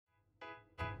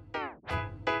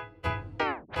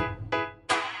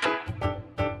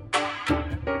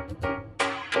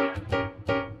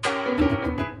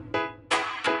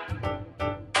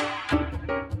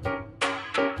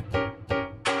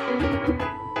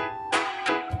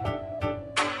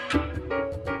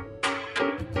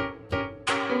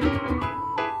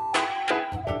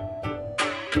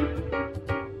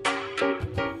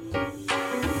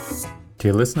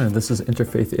Dear listener, this is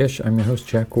Interfaith-ish. I'm your host,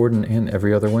 Jack Gordon, and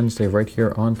every other Wednesday right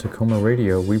here on Tacoma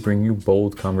Radio, we bring you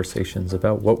bold conversations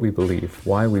about what we believe,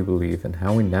 why we believe, and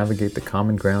how we navigate the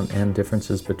common ground and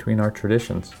differences between our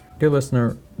traditions. Dear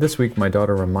listener, this week my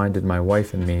daughter reminded my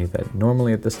wife and me that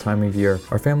normally at this time of year,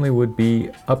 our family would be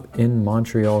up in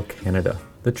Montreal, Canada.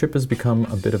 The trip has become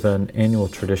a bit of an annual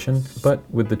tradition, but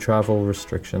with the travel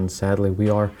restrictions, sadly,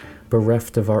 we are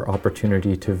bereft of our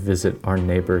opportunity to visit our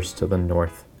neighbors to the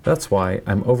north. That's why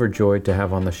I'm overjoyed to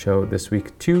have on the show this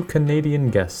week two Canadian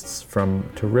guests from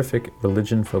terrific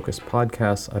religion-focused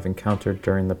podcasts I've encountered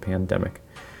during the pandemic.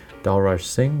 Dalraj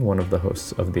Singh, one of the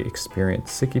hosts of the Experience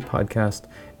Sikhi podcast,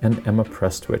 and Emma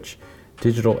Prestwich,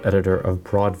 digital editor of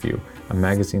Broadview, a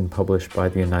magazine published by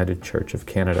the United Church of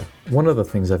Canada. One of the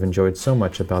things I've enjoyed so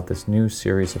much about this new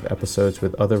series of episodes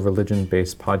with other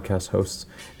religion-based podcast hosts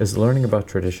is learning about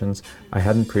traditions I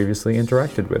hadn't previously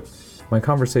interacted with. My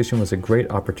conversation was a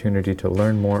great opportunity to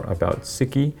learn more about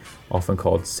Sikhi, often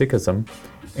called Sikhism,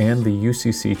 and the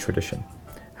UCC tradition.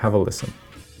 Have a listen.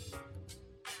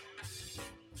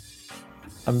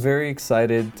 I'm very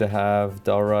excited to have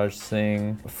Dalraj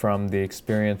Singh from the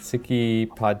Experience Sikhi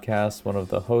podcast, one of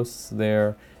the hosts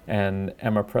there, and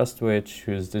Emma Prestwich,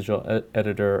 who's digital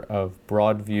editor of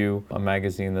Broadview, a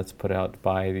magazine that's put out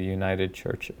by the United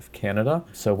Church of Canada.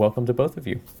 So welcome to both of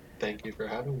you. Thank you for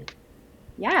having me.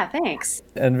 Yeah, thanks.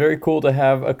 And very cool to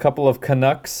have a couple of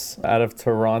Canucks out of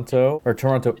Toronto, or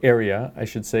Toronto area, I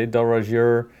should say. Dalraj,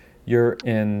 you're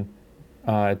in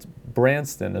it's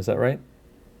Branston, is that right?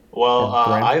 Well,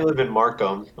 I live in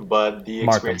Markham, but the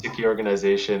Markham. Experience Sikhi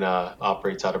organization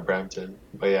operates out of Brampton.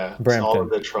 But yeah, it's all Brampton. in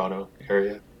the Toronto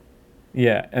area.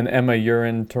 Yeah, and Emma, you're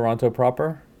in Toronto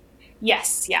proper?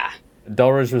 Yes, yeah.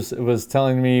 Dalraj was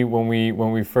telling me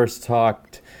when we first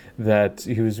talked that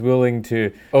he was willing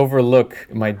to overlook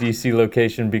my DC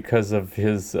location because of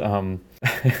his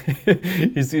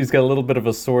he's got a little bit of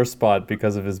a sore spot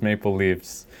because of his Maple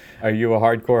Leafs. Are you a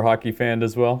hardcore hockey fan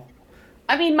as well?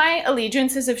 I mean, my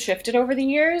allegiances have shifted over the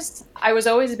years. I was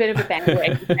always a bit of a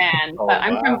bandwagon fan, but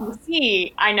I'm from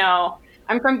BC. I know.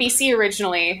 I'm from BC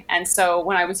originally, and so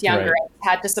when I was younger, Right. I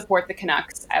had to support the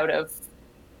Canucks out of,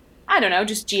 I don't know,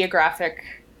 just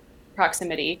geographic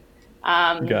proximity.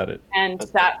 Got it. And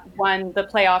that won the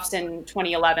playoffs in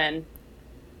 2011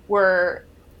 were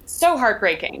so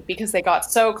heartbreaking because they got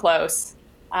so close.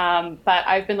 But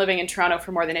I've been living in Toronto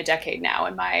for more than a decade now,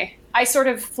 and I sort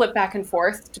of flip back and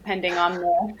forth depending on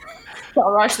the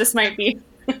Dalraj. This might be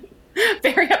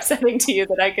very upsetting to you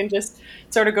that I can just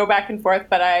sort of go back and forth,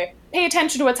 but I pay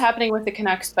attention to what's happening with the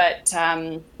Canucks, but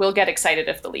we'll get excited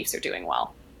if the Leafs are doing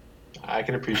well. I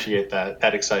can appreciate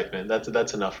that excitement.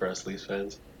 That's enough for us Leafs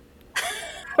fans.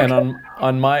 And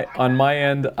on my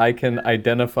end, I can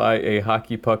identify a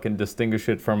hockey puck and distinguish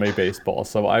it from a baseball.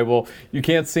 So I will. You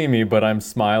can't see me, but I'm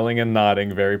smiling and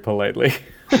nodding very politely.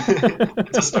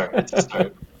 It's a start.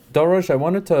 Dalraj, I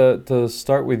wanted to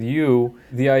start with you.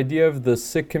 The idea of the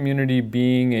Sikh community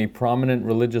being a prominent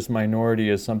religious minority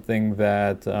is something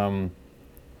that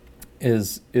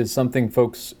is something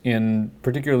folks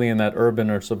particularly in that urban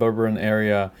or suburban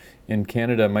area in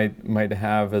Canada might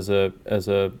have as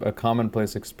a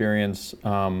commonplace experience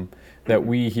that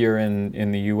we here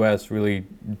in the U.S. really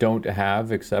don't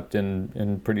have, except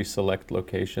in pretty select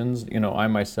locations. You know, I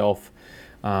myself,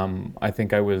 I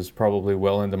think I was probably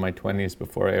well into my 20s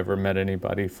before I ever met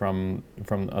anybody from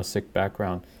a Sikh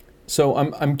background. So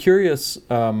I'm curious.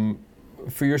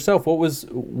 For yourself, what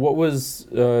was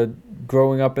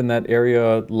growing up in that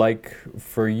area like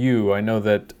for you? I know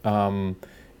that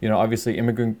obviously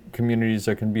immigrant communities,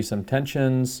 there can be some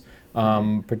tensions,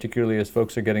 particularly as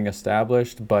folks are getting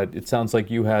established. But it sounds like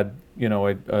you had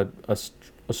a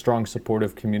strong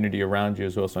supportive community around you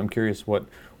as well. So I'm curious what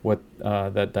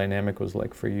that dynamic was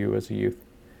like for you as a youth.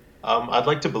 I'd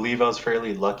like to believe I was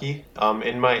fairly lucky.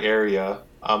 In my area,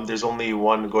 there's only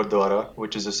one Gurdwara,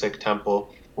 which is a Sikh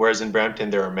temple. Whereas in Brampton,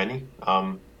 there are many,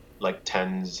 like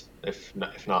tens, if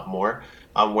not more.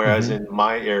 Whereas in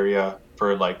my area,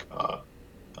 for like a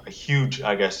huge,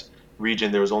 I guess,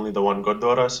 region, there was only the one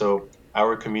Gurdwara. So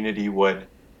our community would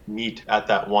meet at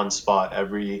that one spot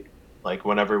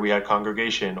whenever we had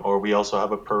congregation, or we also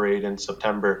have a parade in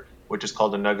September, which is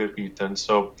called the Nagar Kirtan.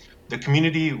 So the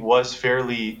community was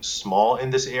fairly small in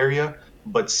this area.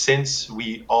 But since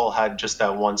we all had just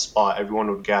that one spot,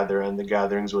 everyone would gather and the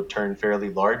gatherings would turn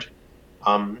fairly large.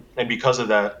 And because of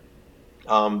that,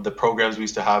 the programs we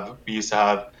used to have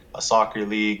a soccer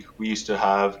league. We used to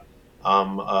have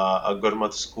a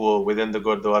Gurmat school within the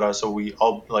Gurdwara. So we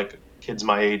all, like kids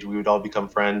my age, we would all become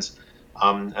friends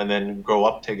and then grow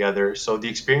up together. So the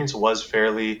experience was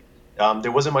fairly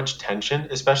there wasn't much tension,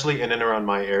 especially in and around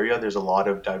my area. There's a lot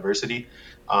of diversity.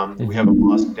 We have a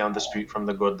mosque down the street from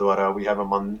the Gurdwara. We have a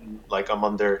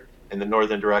mandir in the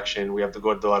northern direction. We have the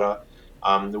Gurdwara.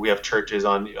 We have churches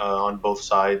on both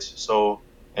sides. So,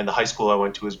 and the high school I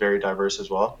went to was very diverse as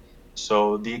well.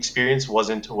 So the experience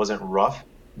wasn't rough.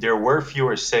 There were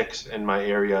fewer Sikhs in my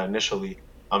area initially,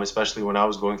 especially when I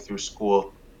was going through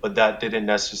school, but that didn't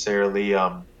necessarily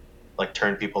like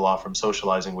turn people off from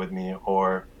socializing with me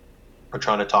or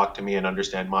trying to talk to me and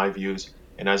understand my views.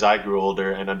 And as I grew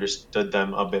older and understood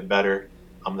them a bit better,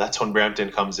 that's when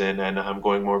Brampton comes in, and I'm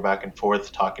going more back and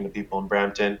forth talking to people in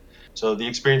Brampton. So the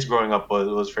experience growing up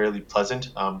was fairly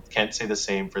pleasant. Can't say the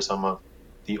same for some of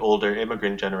the older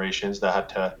immigrant generations that had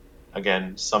to,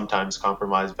 again, sometimes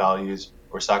compromise values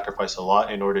or sacrifice a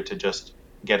lot in order to just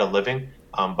get a living.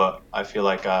 But I feel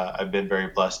like I've been very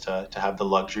blessed to have the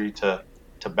luxury to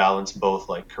balance both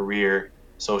like career,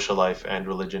 social life, and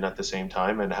religion at the same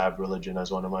time, and have religion as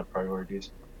one of my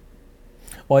priorities.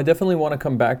 Well, I definitely want to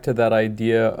come back to that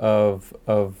idea of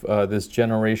this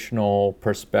generational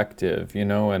perspective,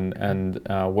 and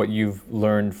what you've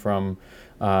learned from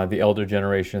the elder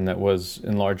generation that was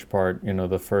in large part,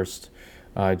 the first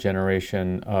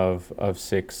generation of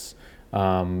Sikhs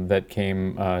that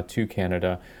came to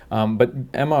Canada. But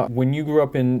Emma, when you grew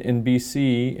up in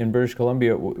BC, in British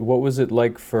Columbia, what was it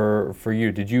like for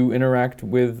you? Did you interact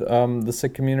with the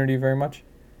Sikh community very much?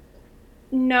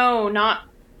 No,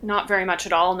 not very much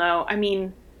at all, no. I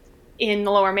mean, in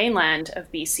the lower mainland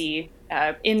of BC,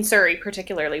 in Surrey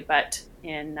particularly, but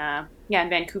in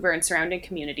Vancouver and surrounding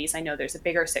communities, I know there's a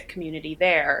bigger Sikh community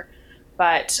there,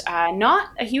 but not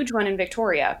a huge one in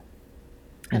Victoria,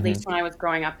 at least when I was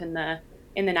growing up in the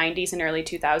 90s and early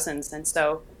 2000s. And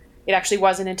so it actually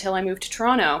wasn't until I moved to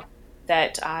Toronto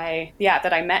that I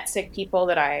met Sikh people,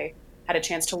 that I had a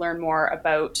chance to learn more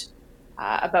about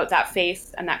that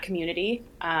faith and that community.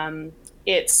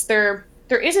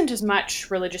 There isn't as much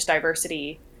religious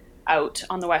diversity out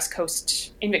on the West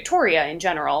Coast in Victoria in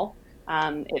general.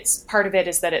 It's part of it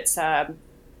is that it's a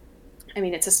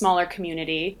smaller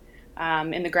community.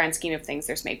 In the grand scheme of things,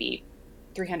 there's maybe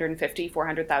 350,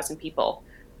 400,000 people.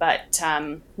 But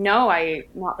no,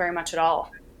 not very much at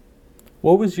all.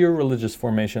 What was your religious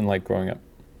formation like growing up?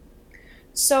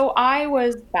 So I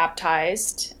was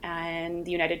baptized in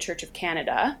the United Church of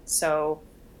Canada. So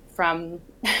from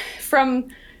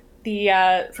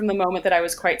the moment that I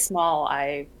was quite small,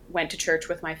 I went to church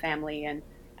with my family, and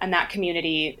that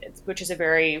community, which is a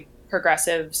very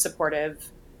progressive, supportive,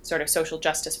 sort of social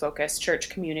justice focused church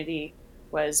community,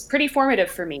 was pretty formative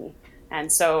for me.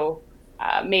 And so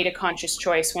made a conscious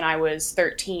choice when I was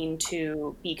 13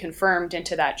 to be confirmed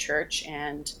into that church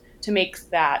and to make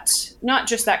that, not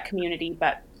just that community,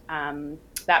 but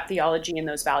that theology and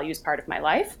those values part of my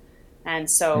life. And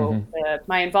so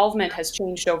my involvement has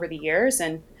changed over the years,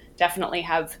 and definitely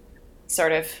have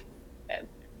sort of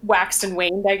waxed and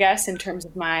waned, I guess, in terms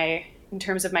of my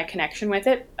connection with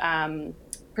it,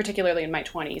 particularly in my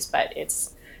 20s. But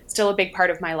it's still a big part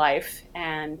of my life,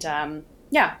 and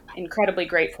incredibly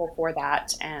grateful for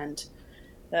that. And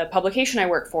the publication I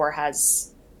work for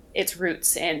has its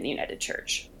roots in the United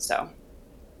Church. So.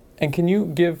 And can you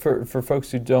give, for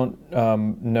folks who don't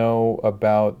know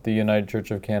about the United Church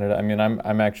of Canada, I mean,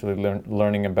 I'm actually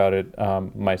learning about it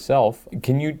myself.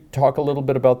 Can you talk a little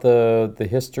bit about the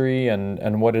history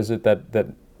and what is it that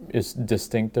is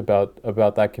distinct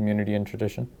about that community and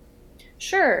tradition?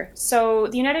 Sure. So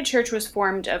the United Church was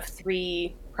formed of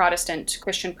three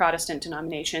Christian Protestant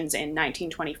denominations in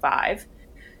 1925.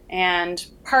 And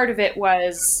part of it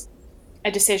was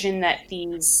a decision that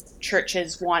these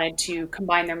churches wanted to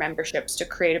combine their memberships to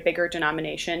create a bigger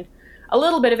denomination. A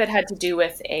little bit of it had to do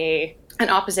with an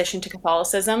opposition to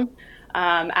Catholicism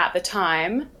at the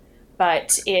time,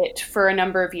 but it, for a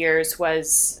number of years,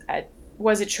 was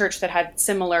a church that had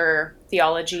similar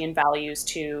theology and values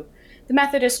to the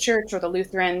Methodist Church or the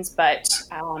Lutherans. But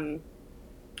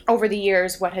over the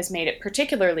years, what has made it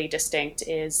particularly distinct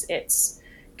is its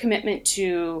commitment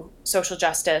to social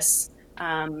justice,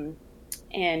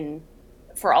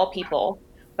 for all people,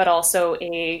 but also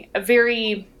a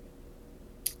very,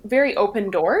 very open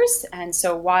doors. And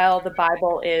so while the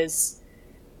Bible is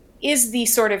the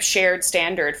sort of shared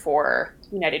standard for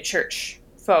United Church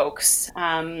folks,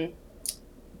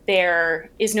 there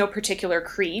is no particular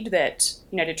creed that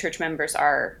United Church members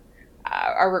are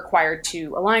required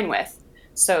to align with.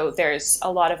 So there's a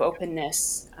lot of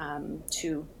openness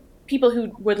to people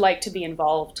who would like to be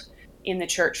involved in the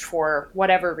church for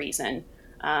whatever reason.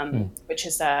 Which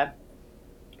is a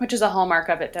hallmark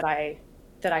of it that I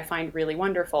that I find really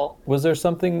wonderful. Was there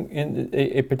something in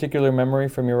a particular memory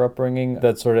from your upbringing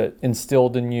that sort of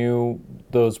instilled in you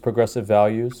those progressive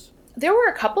values? There were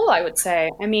a couple, I would say.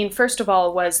 I mean, first of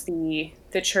all was the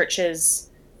church's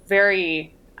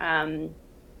very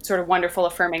sort of wonderful,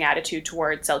 affirming attitude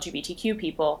towards LGBTQ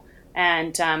people.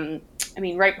 And I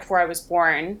mean, right before I was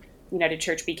born, United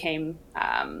Church became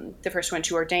the first one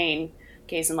to ordain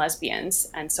gays and lesbians.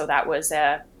 And so that was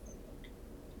that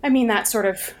sort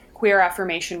of queer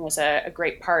affirmation was a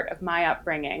great part of my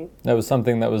upbringing. That was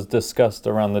something that was discussed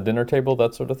around the dinner table,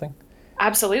 that sort of thing?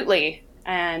 Absolutely.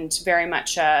 And very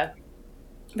much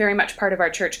part of our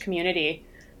church community.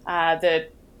 The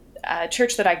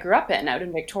church that I grew up in out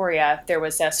in Victoria, there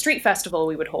was a street festival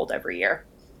we would hold every year.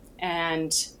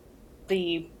 And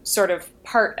the sort of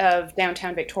part of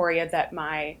downtown Victoria that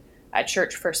my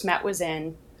church first met was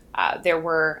in, there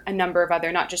were a number of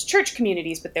other, not just church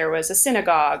communities, but there was a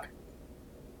synagogue,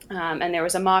 and there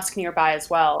was a mosque nearby as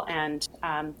well. And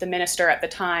the minister at the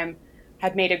time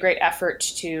had made a great effort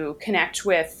to connect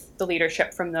with the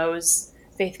leadership from those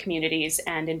faith communities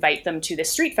and invite them to the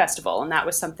street festival. And that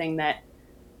was something that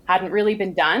hadn't really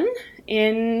been done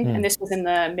and this was in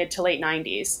the mid to late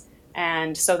 90s.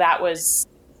 And so that was,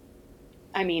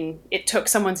 I mean, it took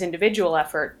someone's individual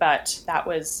effort, but that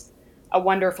was a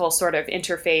wonderful sort of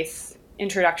interfaith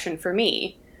introduction for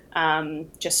me,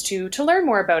 just to learn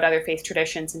more about other faith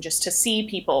traditions and just to see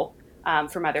people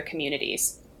from other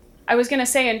communities. I was going to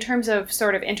say, in terms of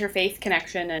sort of interfaith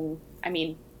connection, and I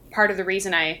mean, part of the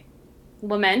reason I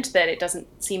lament that it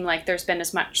doesn't seem like there's been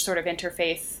as much sort of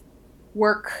interfaith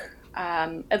work,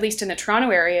 at least in the Toronto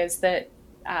area, is that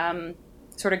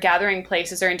sort of gathering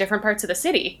places are in different parts of the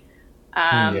city.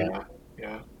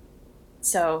 Yeah.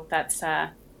 So that's,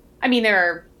 I mean, there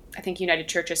are, I think, United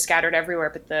Churches scattered everywhere,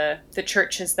 but the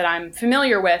churches that I'm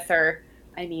familiar with are,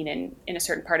 I mean, in a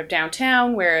certain part of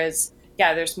downtown, whereas,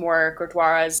 yeah, there's more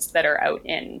gurdwaras that are out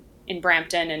in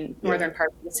Brampton and northern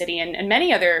part of the city, and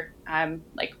many other,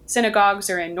 like synagogues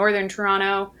are in northern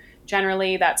Toronto.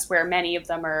 Generally, that's where many of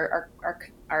them are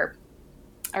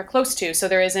close to. So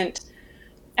there isn't,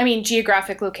 I mean,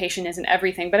 geographic location isn't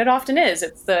everything, but it often is.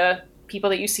 It's the people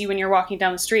that you see when you're walking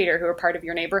down the street or who are part of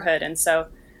your neighborhood. And so,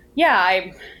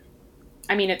 yeah,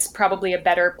 I mean, it's probably a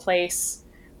better place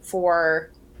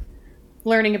for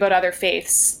learning about other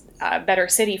faiths, a better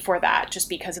city for that, just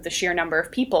because of the sheer number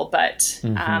of people. But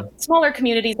smaller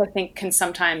communities, I think, can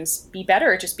sometimes be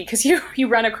better just because you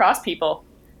run across people.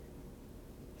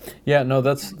 Yeah, no,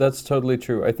 that's totally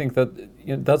true. I think that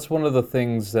that's one of the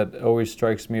things that always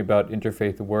strikes me about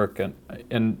interfaith work,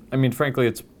 and I mean, frankly,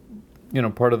 it's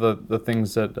part of the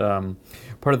things that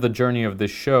part of the journey of this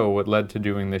show. What led to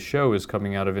doing this show is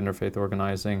coming out of interfaith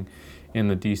organizing in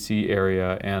the DC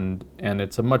area, and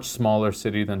it's a much smaller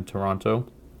city than Toronto,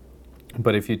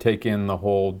 but if you take in the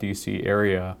whole DC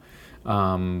area,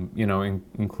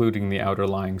 including the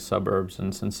outerlying suburbs,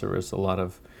 and since there is a lot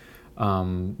of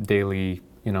daily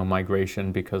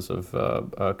migration because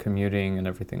of commuting and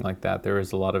everything like that, there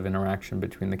is a lot of interaction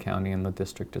between the county and the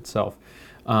district itself.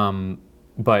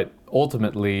 But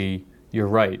ultimately, you're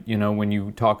right. When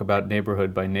you talk about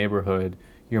neighborhood by neighborhood,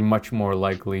 you're much more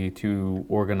likely to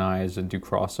organize and do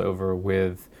crossover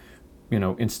with,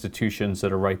 institutions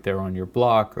that are right there on your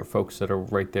block or folks that are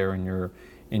right there in your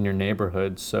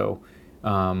neighborhood. So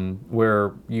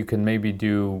where you can maybe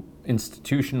do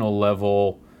institutional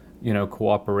level,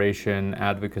 cooperation,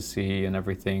 advocacy, and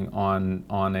everything on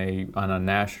a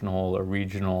national or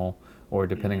regional, or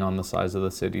depending on the size of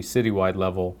the city, citywide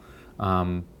level.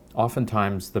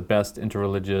 Oftentimes, the best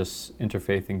interreligious,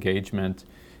 interfaith engagement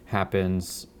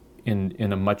happens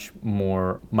in a much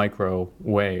more micro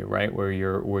way, right? Where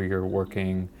you're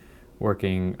working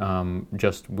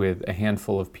just with a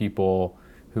handful of people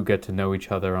who get to know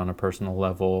each other on a personal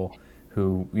level,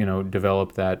 who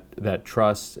develop that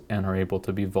trust and are able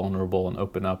to be vulnerable and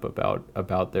open up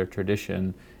about their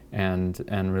tradition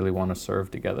and really want to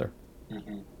serve together.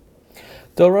 Mm-hmm.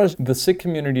 Dilraj, the Sikh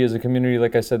community is a community,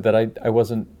 like I said, that I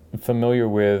wasn't familiar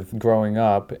with growing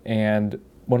up, and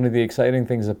one of the exciting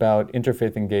things about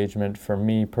interfaith engagement for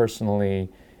me personally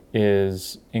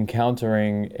is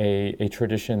encountering a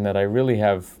tradition that I really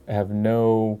have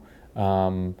no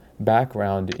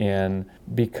background in,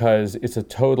 because it's a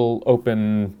total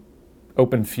open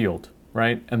field,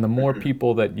 right? And the more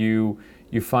people that you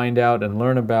find out and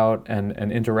learn about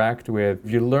and interact with,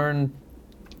 you learn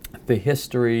the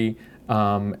history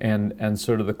and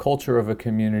sort of the culture of a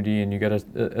community, and you get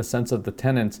a sense of the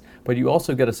tenets, but you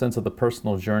also get a sense of the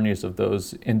personal journeys of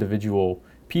those individual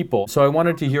people. So I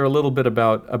wanted to hear a little bit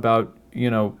about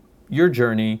your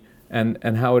journey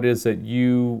and how it is that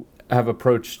you have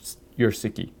approached your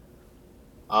Sikhi?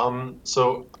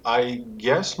 So I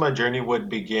guess my journey would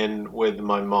begin with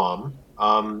my mom.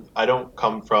 I don't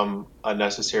come from a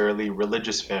necessarily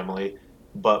religious family,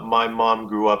 but my mom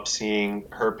grew up seeing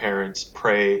her parents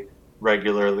pray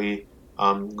regularly,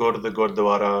 go to the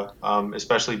Gurdwara,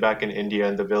 especially back in India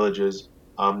and the villages,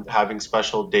 having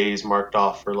special days marked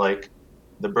off for like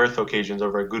the birth occasions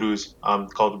of our gurus,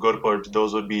 called Gurpurb.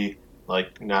 Those would be like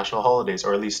national holidays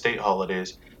or at least state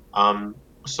holidays. Um,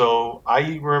 so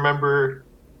I remember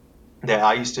that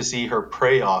I used to see her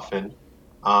pray often,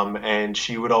 and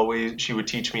she would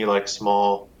teach me like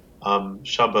small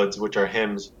shabads, which are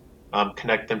hymns,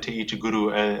 connect them to each guru,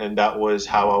 and that was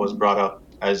how I was brought up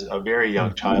as a very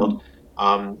young child.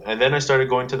 And then I started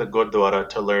going to the Gurdwara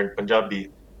to learn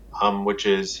Punjabi, which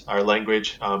is our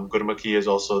language. Gurmukhi is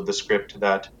also the script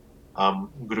that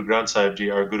Guru Granth Sahib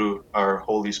Ji, our Guru, our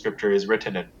holy scripture, is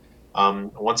written in.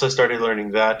 Once I started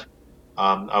learning that,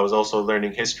 I was also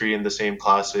learning history in the same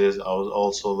classes. I was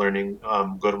also learning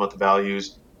Gurmat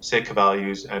values, Sikh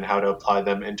values, and how to apply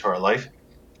them into our life.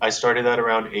 I started that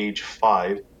around age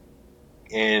 5,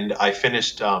 and I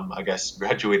finished, I guess,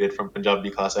 graduated from Punjabi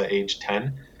class at age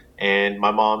 10. And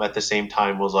my mom at the same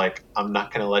time was like, I'm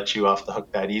not going to let you off the hook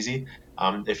that easy.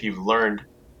 If you've learned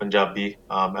Punjabi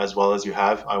as well as you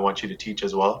have, I want you to teach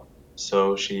as well.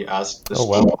 So she asked the Oh,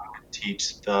 school wow. to teach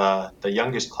the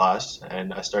youngest class,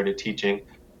 and I started teaching.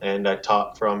 And I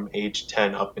taught from age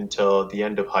 10 up until the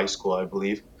end of high school, I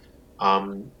believe.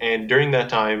 And during that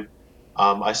time,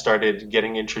 I started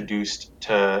getting introduced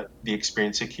to the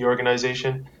Experience Sikhi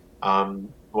organization.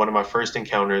 One of my first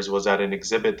encounters was at an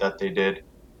exhibit that they did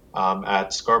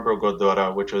at Scarborough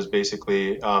Gurdwara, which was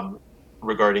basically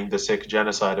regarding the Sikh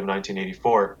genocide of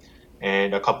 1984.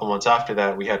 And a couple months after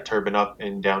that, we had Turban Up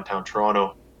in downtown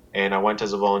Toronto, and I went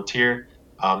as a volunteer.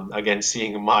 Again,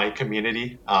 seeing my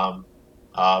community,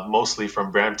 mostly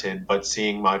from Brampton, but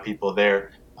seeing my people there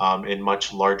in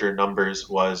much larger numbers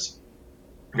was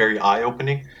very eye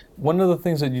opening. One of the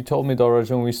things that you told me, Dalraj,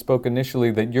 when we spoke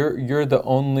initially, that you're the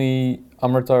only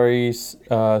Amritari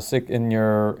Sikh in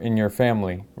your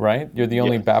family, right? You're the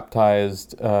only Yes.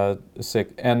 baptized Sikh,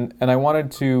 and I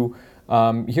wanted to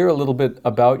hear a little bit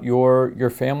about your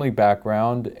family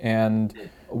background and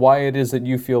why it is that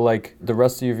you feel like the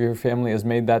rest of your family has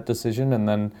made that decision, and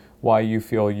then why you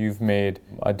feel you've made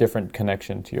a different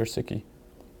connection to your Sikhi.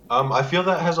 I feel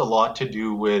that has a lot to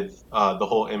do with the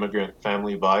whole immigrant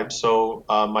family vibe. So,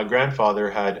 my grandfather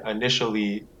had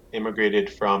initially immigrated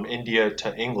from India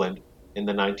to England in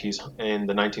the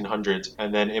 1900s,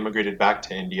 and then immigrated back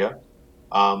to India.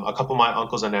 A couple of my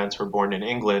uncles and aunts were born in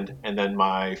England, and then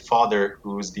my father,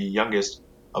 who was the youngest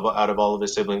out of all of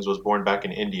his siblings, was born back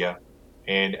in India.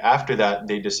 And after that,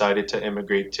 they decided to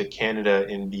immigrate to Canada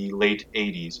in the late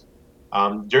 80s.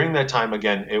 During that time,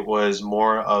 again, it was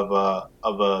more of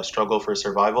a struggle for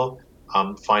survival,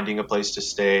 finding a place to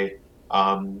stay,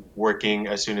 working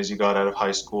as soon as you got out of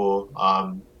high school,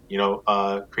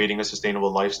 creating a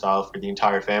sustainable lifestyle for the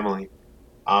entire family.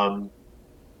 Um,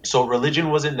 so religion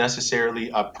wasn't necessarily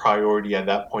a priority at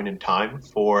that point in time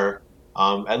for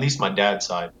at least my dad's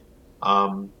side.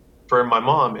 Um, for my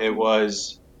mom, it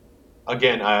was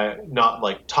again, not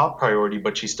like top priority,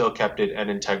 but she still kept it an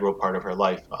integral part of her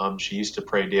life. She used to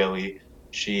pray daily.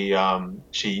 She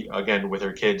again with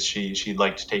her kids, she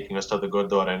liked taking us to the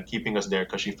Gurdwara and keeping us there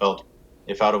because she felt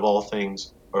if out of all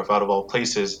things or if out of all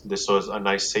places, this was a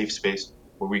nice safe space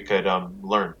where we could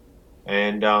learn.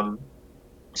 And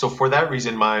so for that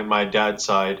reason, my dad's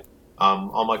side,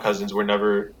 all my cousins were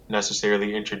never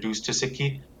necessarily introduced to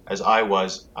Sikhi as I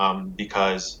was,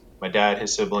 because my dad,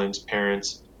 his siblings,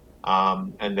 parents,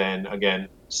 and then again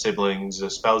siblings,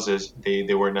 spouses,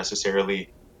 they weren't necessarily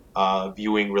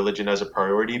viewing religion as a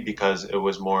priority because it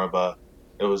was more of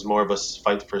a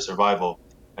fight for survival.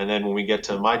 And then when we get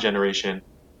to my generation,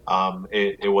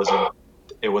 it wasn't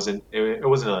it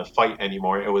wasn't a fight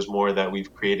anymore. It was more that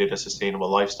we've created a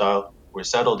sustainable lifestyle. We're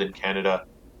settled in Canada,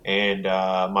 and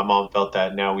my mom felt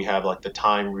that now we have like the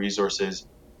time, resources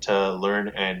to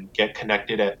learn and get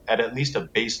connected at least a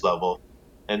base level.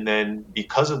 And then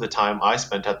because of the time I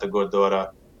spent at the Gurdwara,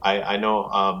 I know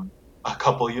a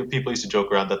couple of people used to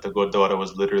joke around that the Gurdwara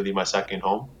was literally my second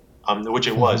home, which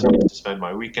it was. I used to spend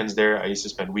my weekends there. I used to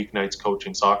spend weeknights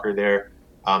coaching soccer there.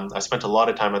 I spent a lot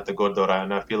of time at the Gurdwara,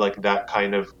 and I feel like that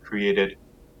kind of created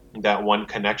that one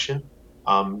connection,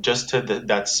 just to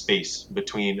that space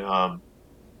between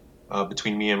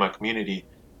me and my community.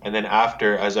 And then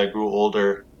after, as I grew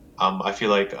older, I feel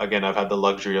like again I've had the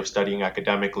luxury of studying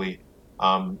academically,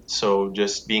 so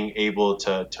just being able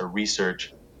to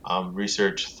research,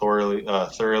 research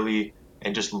thoroughly,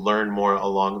 and just learn more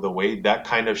along the way. That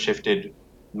kind of shifted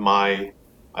my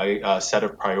set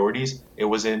of priorities. It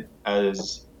wasn't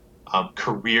as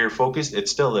career focused. It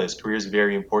still is. Career is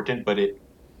very important, but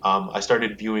I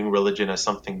started viewing religion as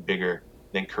something bigger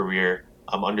than career.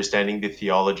 Understanding the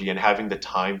theology and having the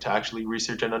time to actually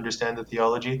research and understand the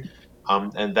theology.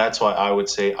 And that's why I would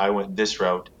say I went this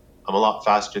route. I'm a lot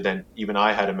faster than even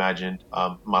I had imagined.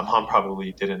 My mom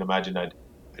probably didn't imagine I'd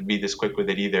be this quick with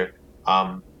it either.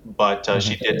 But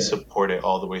she did support it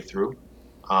all the way through.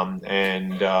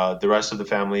 And the rest of the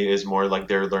family is more like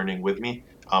they're learning with me.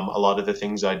 A lot of the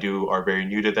things I do are very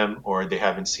new to them, or they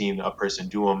haven't seen a person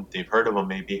do them. They've heard of them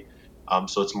maybe.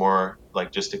 So it's more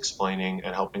like just explaining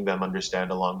and helping them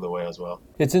understand along the way as well.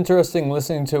 It's interesting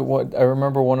listening to what I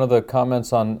remember. One of the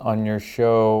comments on your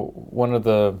show, I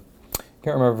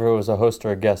can't remember if it was a host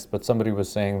or a guest, but somebody was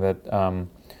saying that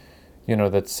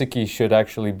that Sikhi should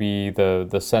actually be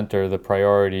the center, the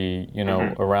priority,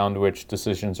 around which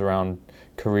decisions around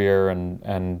career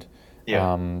and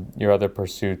your other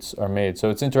pursuits are made. So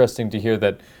it's interesting to hear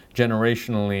that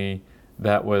generationally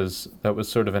that was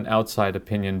sort of an outside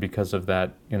opinion because of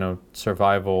that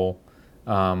survival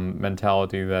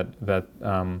mentality that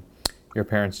your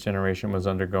parents' generation was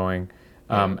undergoing,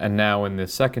 and now in the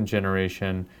second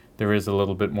generation there is a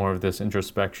little bit more of this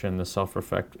introspection, the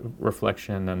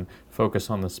self-reflection, and focus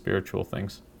on the spiritual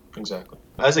things. Exactly.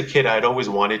 As a kid, I'd always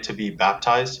wanted to be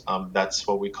baptized. That's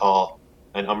what we call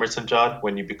an Amrit Sanjat,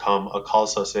 when you become a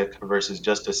Khalsa Sikh versus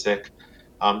just a Sikh.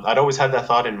 I'd always had that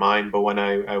thought in mind, but when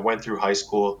I went through high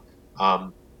school,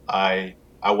 I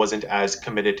wasn't as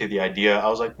committed to the idea. I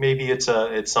was like, maybe it's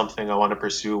something I want to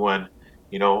pursue when,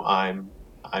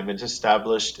 I'm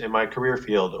established in my career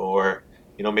field, or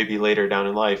maybe later down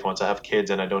in life once I have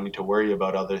kids and I don't need to worry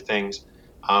about other things.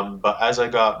 But as I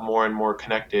got more and more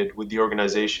connected with the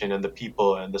organization and the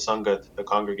people and the Sangat, the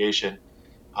congregation,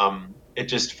 it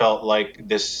just felt like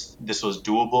this was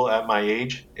doable at my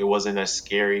age. It wasn't as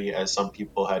scary as some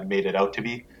people had made it out to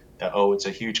be, that, it's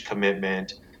a huge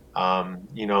commitment.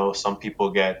 Some people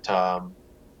get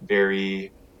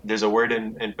there's a word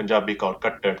in Punjabi called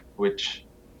kattar, which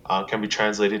can be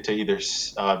translated to either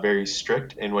very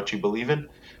strict in what you believe in,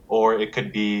 or it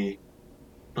could be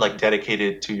like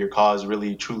dedicated to your cause,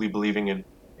 really truly believing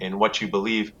in what you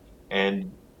believe.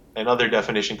 And another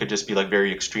definition could just be like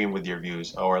very extreme with your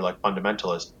views, or like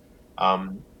fundamentalist.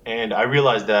 And I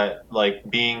realized that like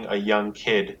being a young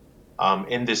kid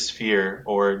in this sphere,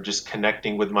 or just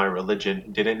connecting with my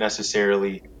religion,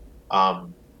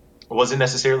 wasn't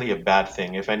necessarily a bad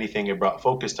thing. If anything, it brought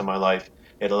focus to my life.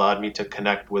 It allowed me to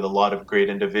connect with a lot of great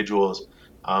individuals,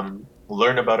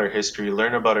 learn about our history,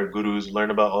 learn about our gurus,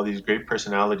 learn about all these great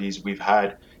personalities we've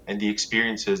had, and the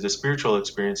experiences, the spiritual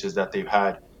experiences that they've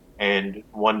had, and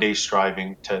one day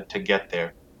striving to get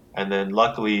there. And then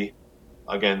luckily,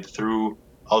 again, through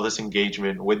all this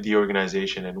engagement with the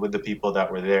organization and with the people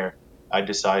that were there, I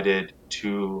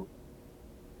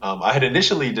had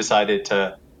initially decided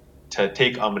to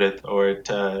take Amrit, or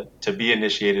to be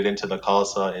initiated into the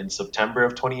Khalsa in September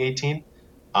of 2018.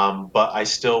 But I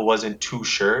still wasn't too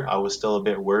sure. I was still a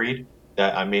bit worried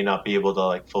that I may not be able to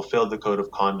like fulfill the code of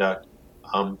conduct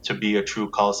to be a true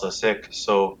Khalsa Sikh.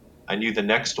 So I knew the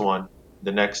next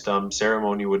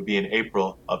ceremony would be in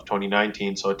April of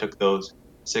 2019. So it took those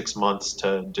 6 months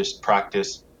to just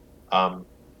practice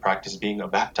being a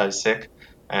baptized Sikh.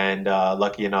 And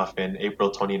lucky enough, in April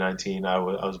 2019, I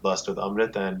was blessed with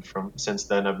Amrit, and since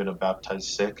then I've been a baptized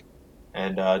Sikh.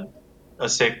 And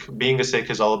being a Sikh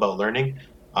is all about learning.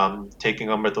 Taking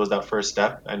Amrit was that first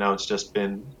step, and now it's just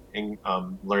been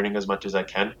learning as much as I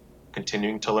can,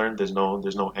 continuing to learn. There's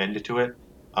no end to it.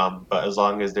 But as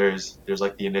long as there's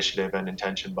like the initiative and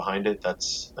intention behind it,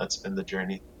 that's been the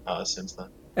journey since then.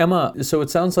 Emma, so it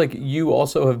sounds like you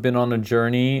also have been on a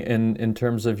journey in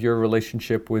terms of your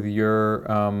relationship with your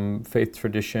faith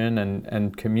tradition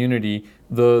and community.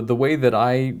 The way that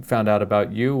I found out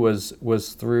about you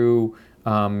was through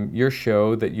your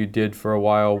show that you did for a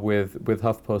while with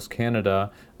HuffPost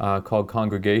Canada called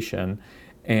Congregation.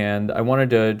 And I wanted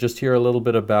to just hear a little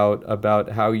bit about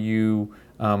how you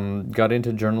got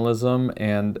into journalism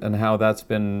and how that's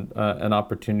been an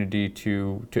opportunity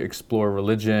to explore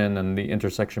religion and the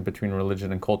intersection between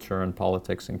religion and culture and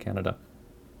politics in Canada.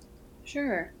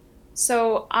 Sure.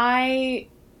 So I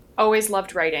always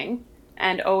loved writing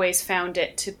and always found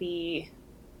it to be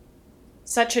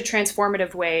such a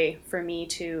transformative way for me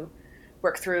to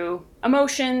work through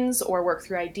emotions or work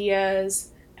through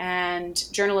ideas. And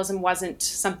journalism wasn't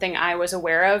something I was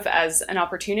aware of as an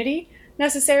opportunity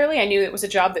necessarily. I knew it was a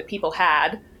job that people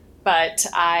had, But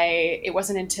it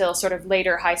wasn't until sort of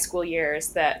later high school years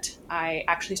that I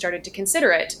actually started to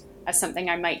consider it as something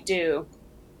I might do.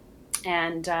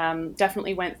 And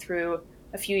definitely went through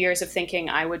a few years of thinking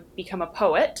I would become a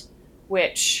poet,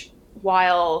 which,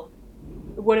 while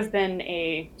would have been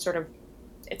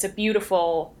it's a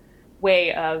beautiful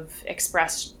way of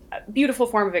beautiful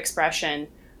form of expression.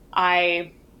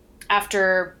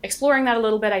 After exploring that a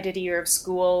little bit, I did a year of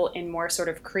school in more sort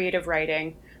of creative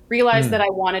writing, realized that I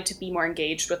wanted to be more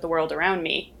engaged with the world around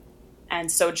me.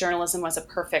 And so journalism was a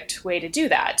perfect way to do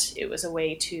that. It was a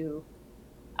way to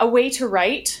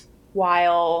write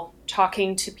while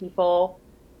talking to people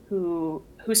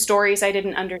whose stories I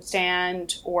didn't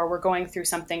understand or were going through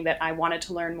something that I wanted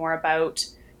to learn more about,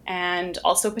 and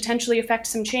also potentially affect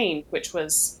some change, which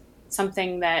was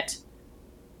something that,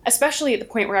 especially at the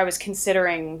point where I was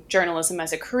considering journalism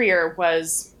as a career,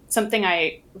 was something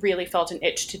I really felt an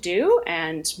itch to do.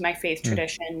 And my faith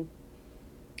tradition,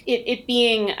 it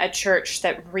being a church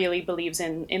that really believes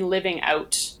in living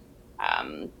out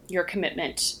your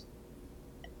commitment,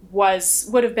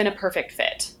 would have been a perfect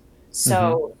fit.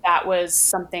 So that was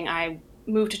something I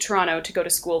moved to Toronto to go to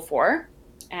school for.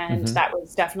 And that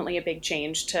was definitely a big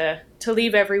change to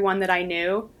leave everyone that I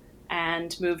knew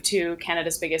and move to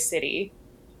Canada's biggest city.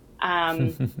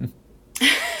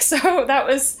 So that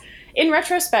was, in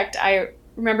retrospect, I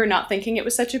remember not thinking it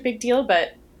was such a big deal,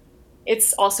 but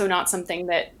it's also not something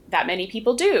that many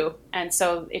people do. And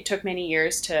so it took many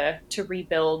years to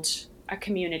rebuild a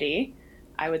community,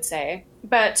 I would say.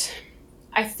 But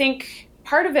I think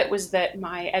part of it was that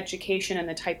my education and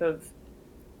the type of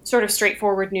sort of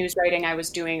straightforward news writing I was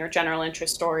doing, or general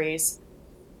interest stories,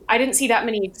 I didn't see that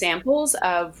many examples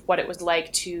of what it was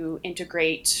like to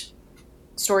integrate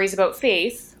stories about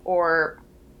faith or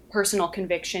personal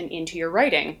conviction into your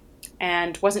writing,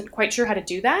 and wasn't quite sure how to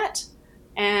do that.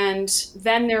 And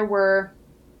then there were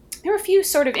a few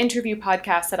sort of interview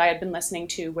podcasts that I had been listening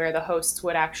to where the hosts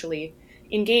would actually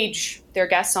engage their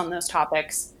guests on those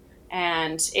topics.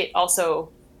 And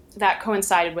that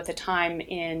coincided with a time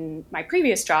in my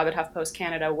previous job at HuffPost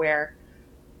Canada where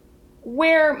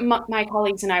my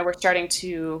colleagues and I were starting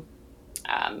to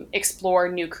explore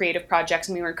new creative projects,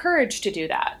 and we were encouraged to do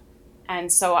that.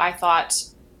 And so I thought,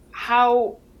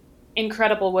 how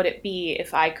incredible would it be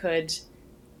if I could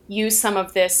use some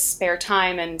of this spare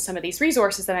time and some of these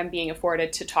resources that I'm being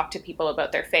afforded to talk to people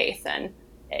about their faith. And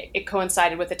it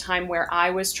coincided with a time where I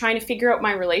was trying to figure out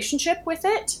my relationship with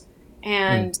it.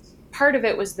 And part of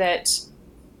it was that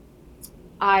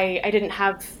I didn't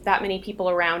have that many people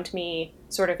around me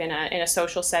sort of in a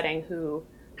social setting who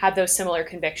had those similar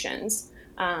convictions.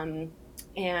 And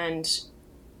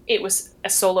it was a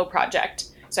solo project.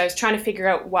 So I was trying to figure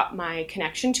out what my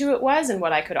connection to it was and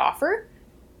what I could offer.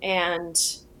 And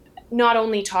not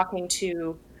only talking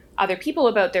to other people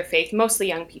about their faith, mostly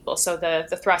young people. So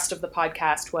the thrust of the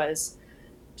podcast was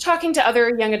talking to other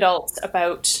young adults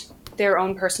about their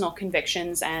own personal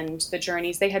convictions and the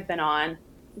journeys they had been on.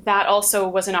 That also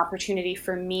was an opportunity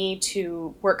for me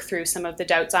to work through some of the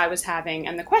doubts I was having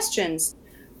and the questions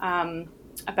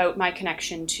about my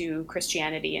connection to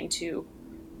Christianity and to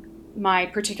my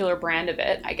particular brand of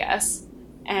it, I guess.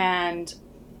 And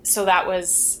so that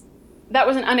was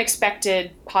an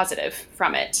unexpected positive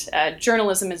from it.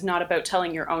 Journalism is not about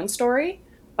telling your own story,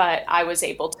 but I was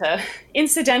able to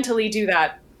incidentally do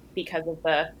that because of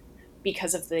the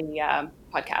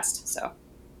podcast. So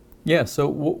yeah. So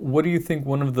what do you think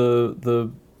one of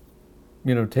the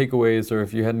takeaways, or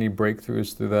if you had any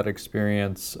breakthroughs through that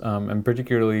experience, and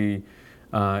particularly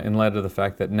in light of the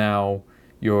fact that now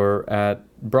you're at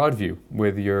Broadview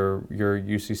with your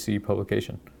UCC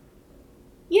publication?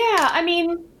 Yeah, I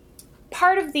mean,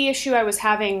 part of the issue I was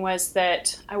having was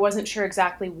that I wasn't sure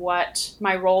exactly what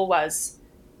my role was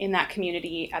in that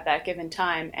community at that given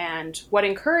time. And what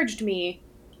encouraged me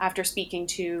after speaking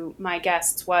to my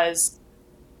guests was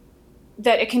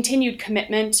that a continued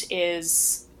commitment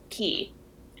is key,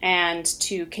 and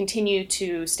to continue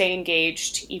to stay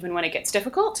engaged even when it gets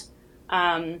difficult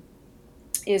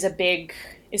is a big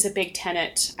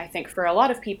tenet, I think, for a lot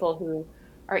of people who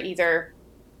are either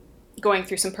going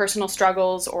through some personal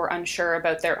struggles or unsure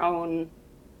about their own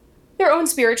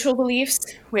spiritual beliefs,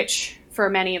 which for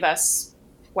many of us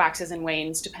waxes and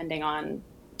wanes depending on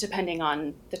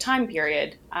the time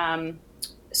period.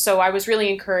 So I was really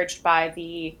encouraged by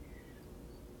the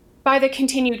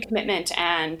continued commitment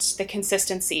and the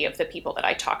consistency of the people that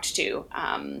I talked to,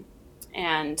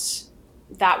 and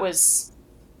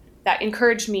that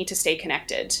encouraged me to stay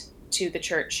connected to the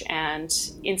church. And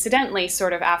incidentally,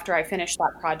 sort of after I finished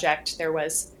that project, there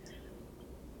was,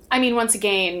 once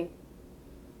again,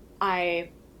 I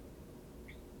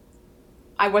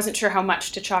I wasn't sure how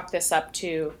much to chalk this up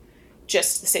to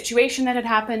just the situation that had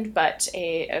happened, but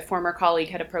a former colleague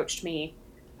had approached me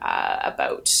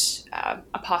about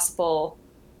a possible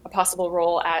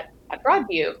role at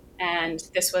Broadview, and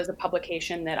this was a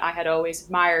publication that I had always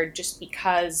admired just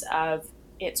because of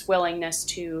its willingness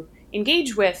to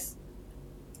engage with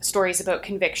stories about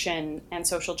conviction and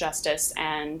social justice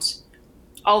and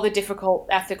all the difficult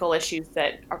ethical issues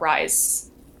that arise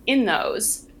in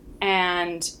those.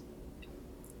 And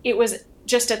it was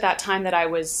just at that time that I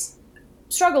was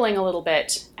struggling a little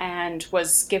bit and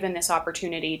was given this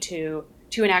opportunity to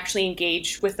actually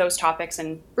engage with those topics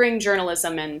and bring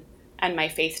journalism and my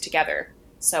faith together.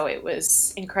 So it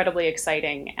was incredibly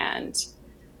exciting, and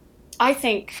I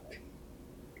think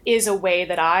is a way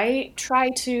that I try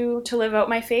to live out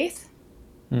my faith.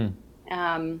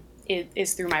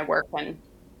 Is through my work, and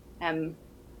I'm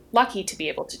lucky to be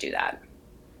able to do that.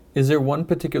 Is there one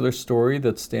particular story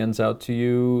that stands out to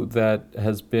you that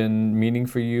has been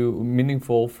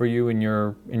meaningful for you in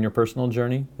your personal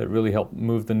journey that really helped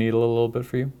move the needle a little bit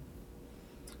for you?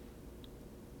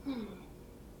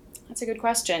 That's a good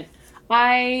question. What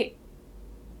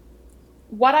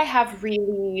I have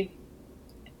really,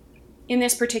 in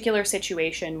this particular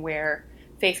situation where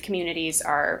faith communities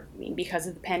are, because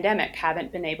of the pandemic,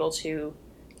 haven't been able to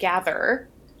gather,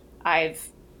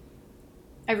 I've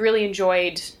really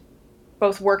enjoyed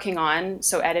both working on,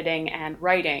 so editing and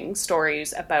writing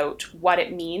stories about what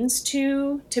it means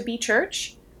to be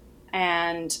church.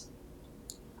 And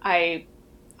I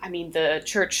mean, the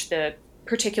church, the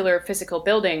particular physical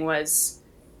building was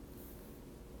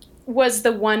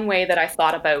the one way that I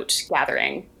thought about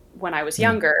gathering when I was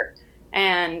younger.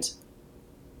 And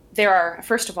there are,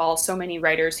 first of all, so many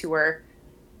writers who are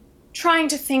trying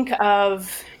to think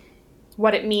of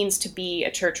what it means to be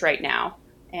a church right now.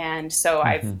 And so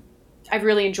I've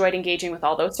really enjoyed engaging with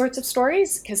all those sorts of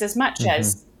stories, because as much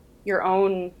as your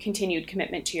own continued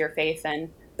commitment to your faith and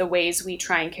the ways we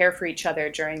try and care for each other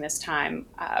during this time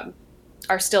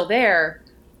are still there,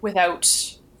 without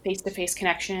face-to-face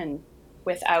connection,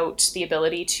 without the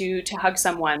ability to hug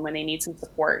someone when they need some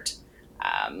support,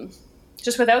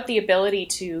 just without the ability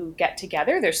to get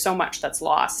together, there's so much that's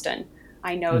lost. And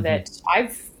I know that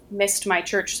I've missed my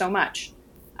church so much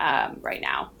right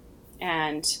now.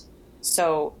 And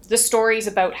so the stories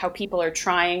about how people are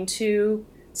trying to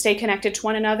stay connected to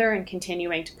one another and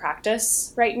continuing to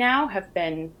practice right now have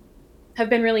been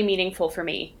really meaningful for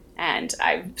me. And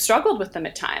I've struggled with them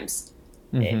at times.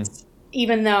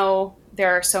 Even though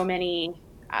there are so many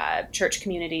church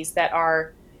communities that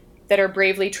are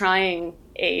bravely trying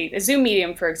a Zoom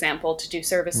medium, for example, to do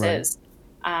services,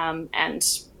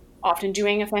 and often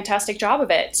doing a fantastic job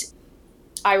of it.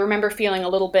 I remember feeling a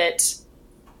little bit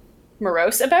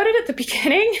morose about it at the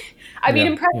beginning. I've been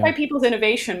impressed by people's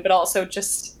innovation, but also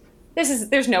just,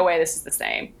 there's no way this is the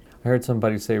same. I heard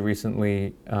somebody say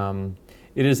recently,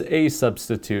 it is a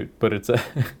substitute, but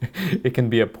it can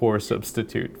be a poor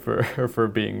substitute for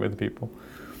being with people.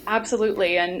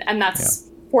 Absolutely, and that's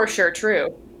for sure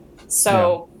true.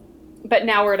 So, but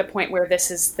now we're at a point where this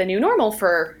is the new normal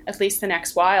for at least the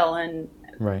next while, and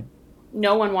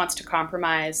no one wants to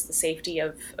compromise the safety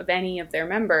of any of their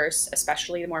members,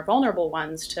 especially the more vulnerable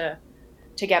ones, to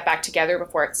get back together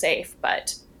before it's safe.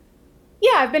 But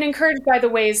yeah, I've been encouraged by the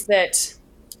ways that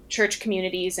church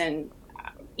communities and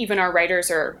even our writers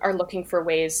are looking for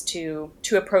ways to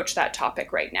approach that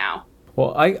topic right now.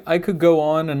 Well, I could go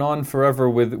on and on forever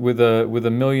with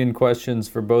a million questions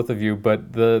for both of you,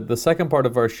 but the second part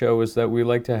of our show is that we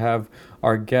like to have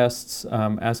our guests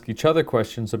ask each other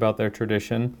questions about their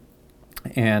tradition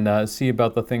and see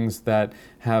about the things that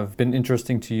have been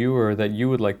interesting to you or that you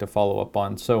would like to follow up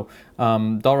on. So,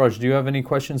 Dalraj, do you have any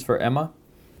questions for Emma?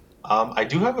 I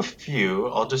do have a few.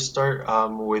 I'll just start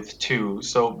with two.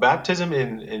 So baptism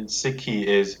in Sikhi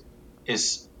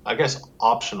is I guess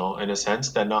optional in a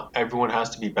sense that not everyone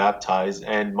has to be baptized.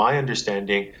 And my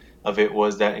understanding of it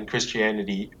was that in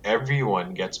Christianity,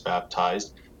 everyone gets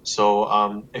baptized.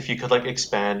 So if you could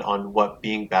expand on what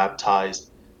being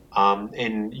baptized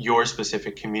in your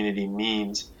specific community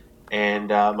means. And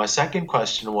my second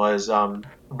question was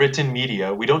written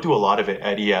media. We don't do a lot of it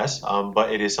at ES,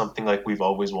 but it is something we've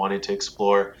always wanted to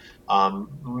explore.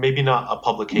 Maybe not a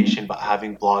publication, but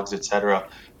having blogs, etc.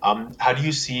 How do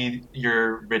you see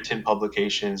your written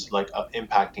publications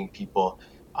impacting people?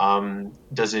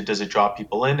 Does it draw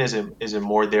people in? Is it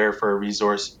more there for a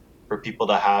resource for people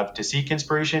to seek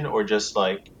inspiration, or just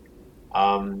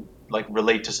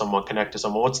relate to someone, connect to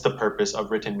someone? What's the purpose of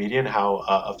written media, and how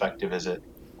effective is it?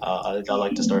 I'd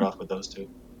like to start off with those two.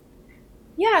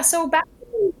 Yeah, so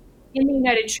in the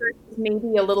United Church is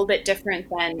maybe a little bit different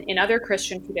than in other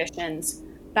Christian traditions.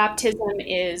 Baptism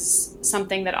is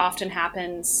something that often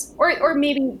happens, or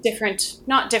maybe different,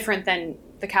 not different than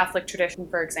the Catholic tradition,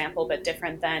 for example, but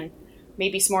different than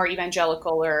maybe some more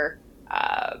evangelical or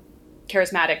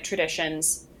charismatic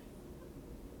traditions.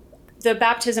 The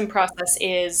baptism process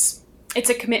it's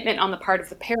a commitment on the part of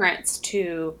the parents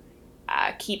to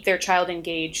keep their child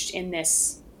engaged in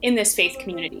this faith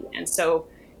community. And so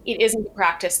it isn't a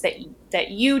practice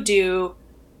that you do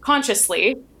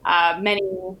consciously.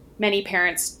 Many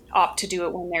parents opt to do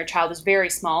it when their child is very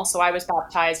small. So I was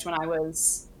baptized when I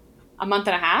was a month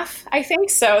and a half, I think.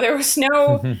 So there was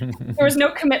no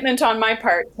commitment on my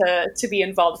part to be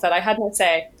involved with that. I had no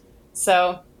say.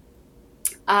 So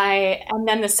and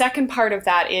then the second part of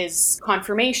that is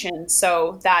confirmation.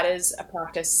 So that is a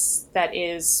practice that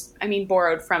is,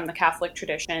 borrowed from the Catholic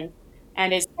tradition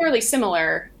and is fairly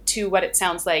similar to what it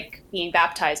sounds like being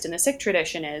baptized in the Sikh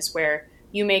tradition is, where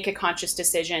you make a conscious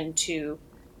decision to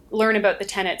learn about the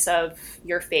tenets of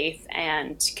your faith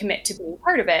and commit to being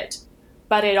part of it.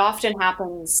 But it often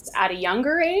happens at a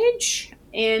younger age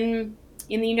in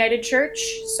the United Church.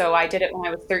 So I did it when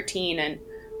I was 13, and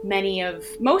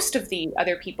most of the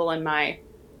other people in my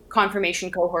confirmation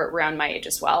cohort were around my age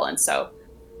as well. And so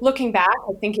looking back,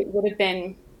 I think it would have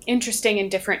been interesting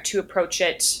and different to approach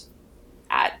it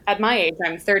at my age.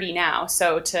 I'm 30 now.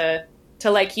 So to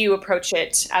like you approach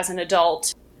it as an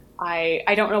adult,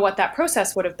 I don't know what that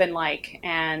process would have been like.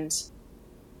 And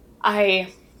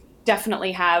I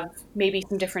definitely have maybe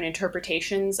some different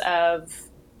interpretations of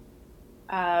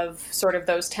sort of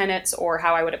those tenets or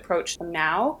how I would approach them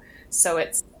now. So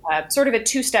it's sort of a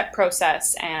two-step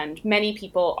process, and many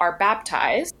people are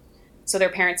baptized. So their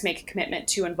parents make a commitment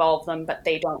to involve them, but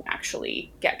they don't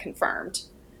actually get confirmed.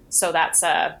 So that's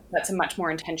a much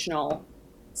more intentional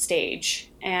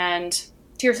stage. And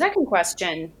to your second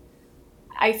question,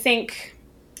 I think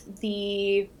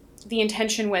the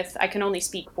intention with, I can only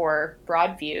speak for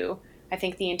Broadview, I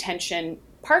think the intention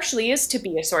partially is to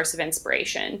be a source of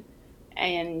inspiration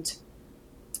and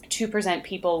to present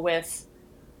people with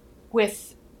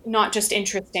not just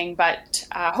interesting but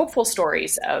hopeful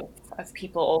stories of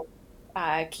people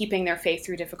keeping their faith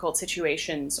through difficult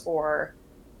situations, or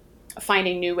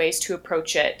finding new ways to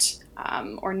approach it,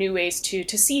 or new ways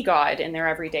to see God in their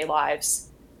everyday lives.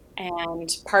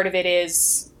 And part of it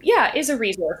is a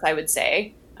resource, I would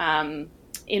say,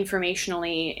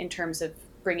 informationally, in terms of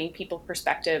bringing people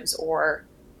perspectives or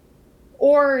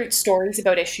stories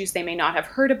about issues they may not have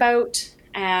heard about.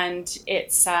 And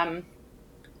it's an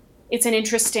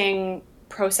interesting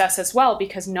process as well,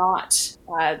 because not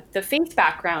the faith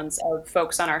backgrounds of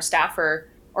folks on our staff are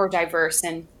diverse,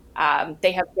 and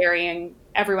they have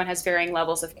everyone has varying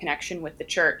levels of connection with the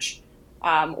church,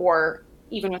 or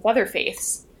even with other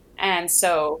faiths. And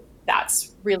so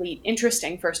that's really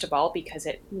interesting, first of all, because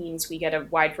it means we get a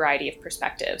wide variety of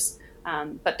perspectives.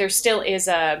 But there still is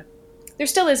a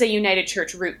United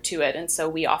Church root to it, and so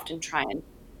we often try and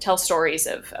tell stories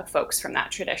of folks from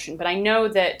that tradition. But I know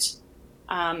that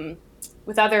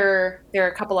there are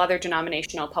a couple other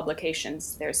denominational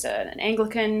publications. There's an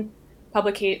Anglican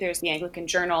there's the Anglican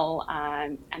Journal,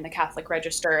 and the Catholic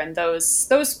Register, and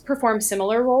those perform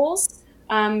similar roles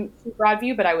to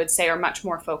Broadview, but I would say are much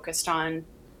more focused on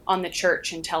the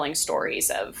church and telling stories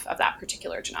of that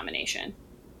particular denomination.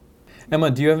 Emma,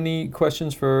 do you have any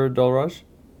questions for Dalraj?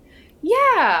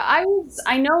 Yeah,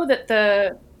 I know that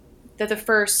the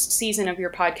first season of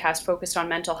your podcast focused on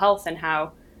mental health and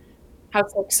how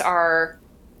folks are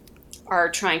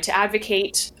trying to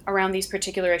advocate around these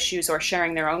particular issues or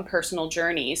sharing their own personal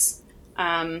journeys.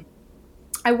 I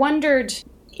wondered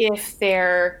if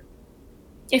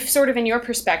sort of in your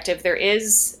perspective, there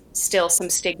is still some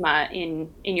stigma in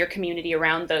your community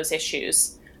around those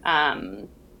issues. That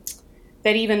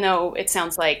even though it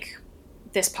sounds like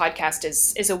this podcast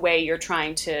is a way you're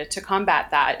trying to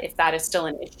combat that, if that is still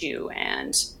an issue,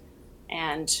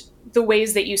 and the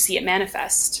ways that you see it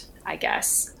manifest, I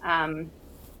guess.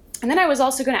 And then I was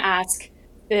also going to ask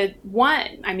there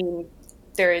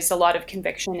is a lot of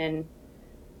conviction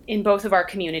in both of our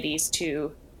communities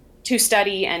to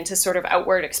study and to sort of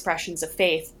outward expressions of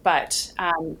faith. But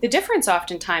the difference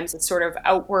oftentimes is sort of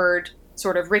outward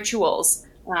sort of rituals,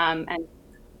 and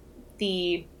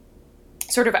the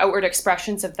sort of outward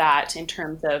expressions of that in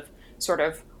terms of sort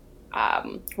of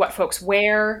what folks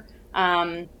wear.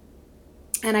 And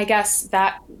I guess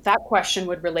that question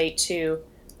would relate to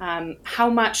how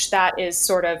much that is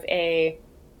sort of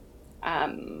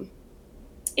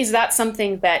is that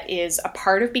something that is a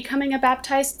part of becoming a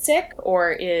baptized Sikh,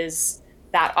 or is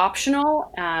that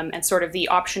optional, and sort of the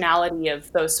optionality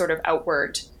of those sort of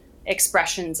outward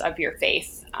expressions of your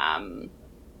faith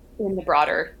in the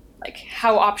broader, like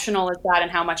how optional is that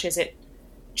and how much is it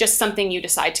just something you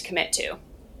decide to commit to?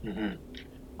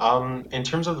 In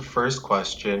terms of the first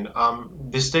question,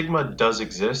 the stigma does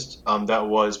exist. That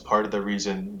was part of the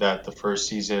reason that the first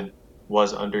season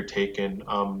was undertaken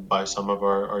by some of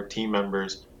our team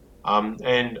members.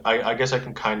 And I guess I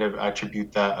can kind of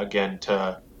attribute that again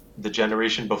to the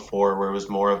generation before, where it was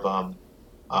more of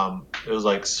it was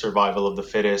like survival of the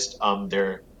fittest.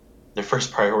 Their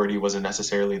first priority wasn't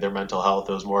necessarily their mental health;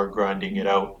 it was more grinding it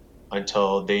out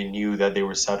until they knew that they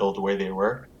were settled where they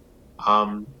were.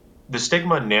 Um, the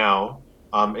stigma now,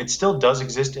 it still does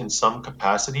exist in some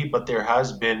capacity, but there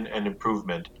has been an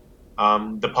improvement.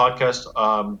 The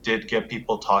podcast did get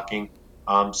people talking,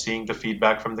 seeing the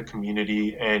feedback from the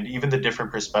community, and even the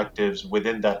different perspectives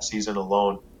within that season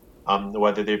alone,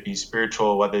 whether they be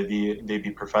spiritual, whether they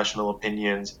be professional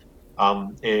opinions.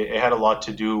 It had a lot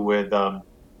to do with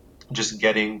just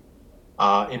getting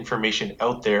information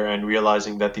out there and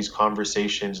realizing that these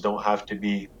conversations don't have to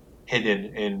be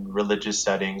hidden in religious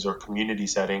settings or community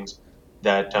settings,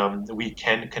 that we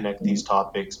can connect these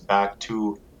topics back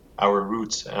to our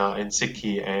roots in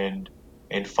Sikhi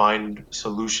and find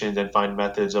solutions and find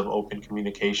methods of open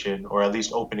communication, or at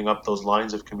least opening up those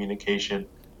lines of communication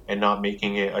and not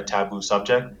making it a taboo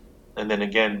subject. And then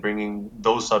again, bringing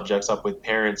those subjects up with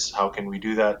parents. How can we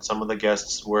do that? Some of the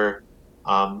guests were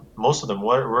most of them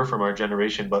were from our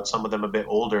generation, but some of them a bit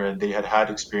older, and they had had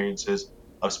experiences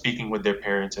of speaking with their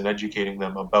parents and educating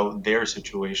them about their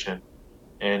situation,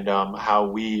 and how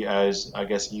we, as I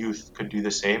guess youth, could do the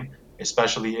same,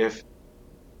 especially if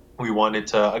we wanted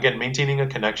to, again, maintaining a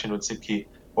connection with Sikhi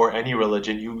or any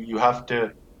religion. You have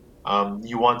to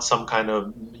you want some kind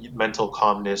of mental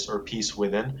calmness or peace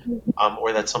within,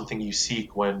 or that's something you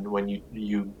seek when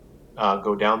you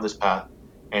go down this path.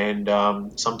 And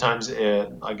sometimes,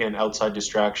 again, outside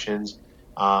distractions,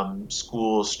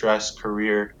 school, stress,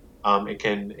 career,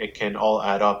 it can all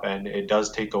add up, and it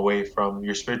does take away from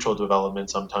your spiritual development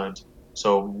sometimes.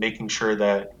 So making sure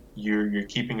that you're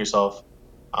keeping yourself,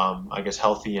 I guess,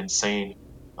 healthy and sane,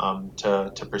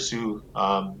 to pursue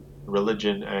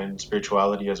religion and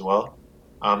spirituality as well.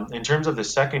 In terms of the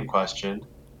second question,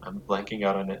 I'm blanking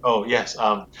out on it. Oh, yes,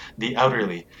 the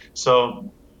outerly.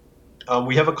 So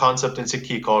we have a concept in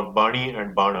Sikhi called Bani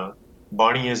and Bana.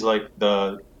 Bani is like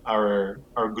our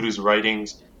guru's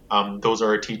writings. Those are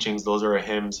our teachings. Those are our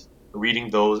hymns. Reading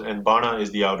those, and Bana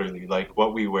is the outerly, like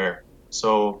what we wear.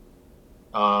 So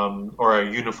or a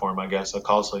uniform, I guess, a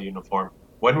Khalsa uniform.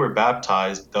 When we're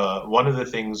baptized, the one of the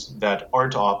things that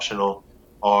aren't optional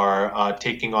are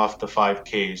taking off the 5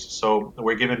 Ks. So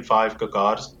we're given 5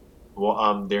 kakars,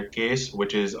 their case,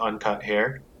 which is uncut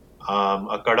hair,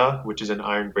 a kada, which is an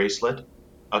iron bracelet,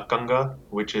 a kanga,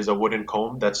 which is a wooden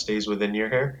comb that stays within your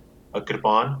hair, a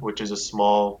kirpan, which is a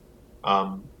small,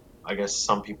 um, I guess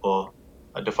some people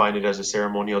define it as a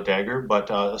ceremonial dagger,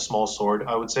 but a small sword,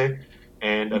 I would say,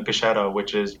 and a kashera,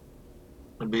 which is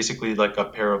basically like a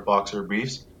pair of boxer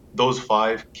briefs. Those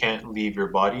 5 can't leave your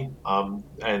body,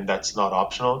 and that's not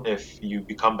optional. If you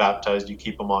become baptized, you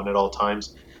keep them on at all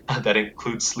times. That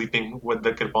includes sleeping with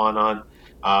the kirpan on.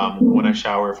 When I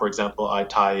shower, for example, I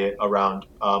tie it around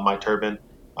my turban,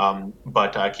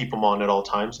 but I keep them on at all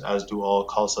times, as do all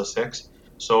Khalsa Sikhs.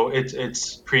 So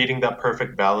it's creating that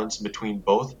perfect balance between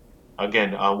both.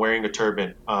 Again, wearing a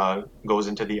turban goes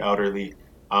into the outerly.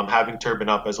 Having Turban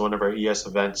up as one of our ES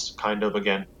events, kind of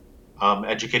again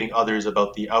educating others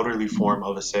about the outerly form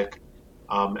of a Sikh,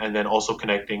 and then also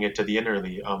connecting it to the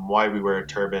innerly, why we wear a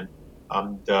turban,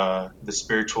 the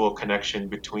spiritual connection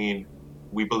between,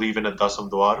 we believe in a dasam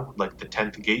dwar, like the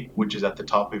 10th gate, which is at the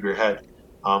top of your head.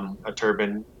 A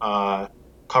turban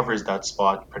covers that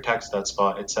spot, protects that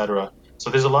spot, etc. So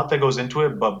there's a lot that goes into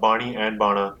it, but Bani and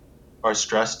Bana are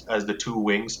stressed as the 2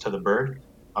 wings to the bird.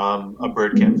 A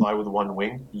bird can't fly with one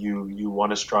wing. You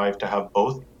want to strive to have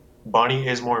both. Bani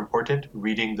is more important.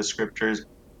 Reading the scriptures,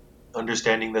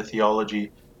 understanding the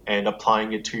theology, and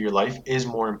applying it to your life is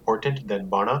more important than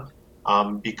Bana,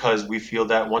 because we feel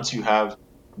that once you have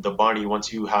the Bani,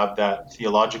 once you have that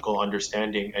theological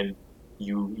understanding, and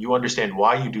you understand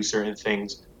why you do certain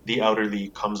things, the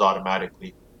outerly comes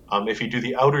automatically. If you do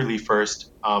the outerly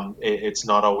first, it's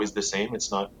not always the same. It's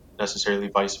not necessarily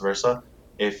vice versa.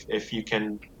 If you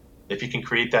can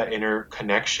create that inner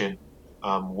connection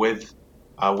with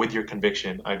your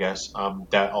conviction, I guess,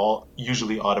 that all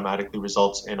usually automatically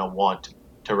results in a want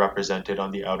to represent it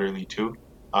on the outerly too.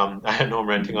 I know I'm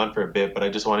ranting on for a bit, but I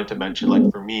just wanted to mention,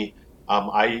 like for me,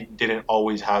 I didn't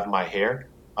always have my hair.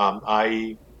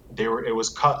 It was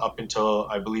cut up until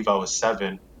I believe I was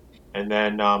 7, And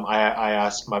then I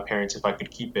asked my parents if I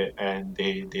could keep it, and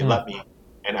they Hmm. let me.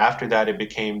 And after that, it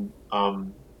became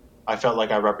I felt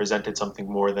like I represented something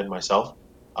more than myself.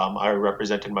 I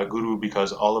represented my guru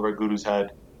because all of our gurus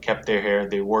had kept their hair,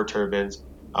 they wore turbans.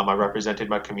 I represented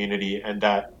my community, and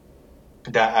that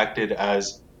acted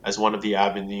as one of the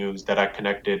avenues that I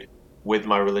connected with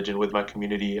my religion, with my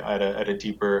community at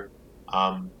a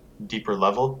um, deeper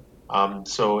level.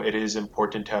 So it is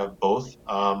important to have both.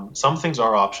 Some things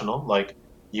are optional, like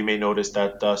you may notice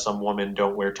that some women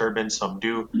don't wear turbans, some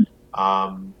do.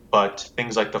 But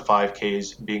things like the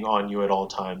 5Ks being on you at all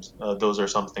times, those are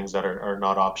some things that are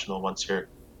not optional once you're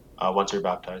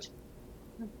baptized.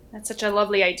 That's such a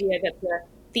lovely idea that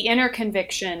the inner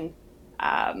conviction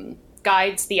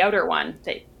guides the outer one.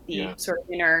 That the Yeah. sort of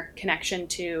inner connection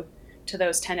to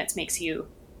those tenets makes you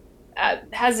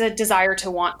has a desire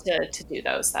to want to do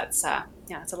those. That's yeah,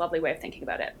 it's a lovely way of thinking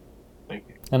about it. Thank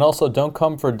you. And also, don't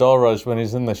come for Dalraj when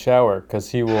he's in the shower, because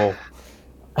he will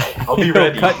I'll be he'll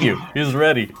ready. cut you. He's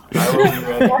ready. I will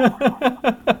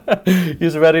be ready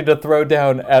He's ready to throw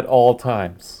down at all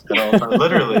times. at all times.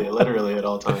 Literally at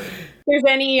all times. There's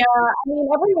any, I mean,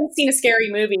 everyone's seen a scary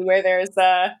movie where there's,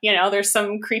 there's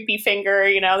some creepy finger,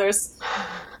 there's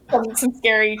some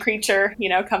scary creature,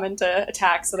 coming to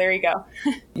attack. So there you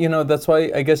go. That's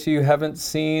why I guess you haven't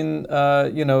seen,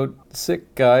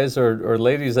 sick guys or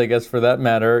ladies, I guess, for that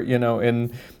matter,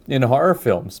 in horror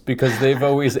films, because they've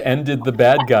always ended the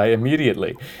bad guy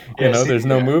immediately. Yeah, see, There's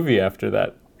no yeah. movie after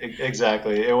that.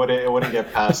 Exactly. It wouldn't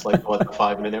get past like what the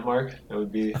 5 minute mark. It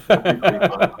would be pretty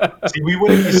fun. See, we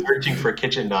wouldn't be searching for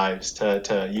kitchen knives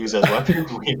to use as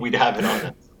weapons. We'd have it on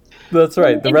us. That's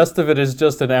right. The rest of it is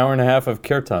just an hour and a half of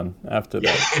kirtan after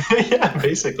that. Yeah,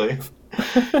 basically.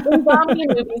 In zombie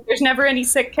movies, there's never any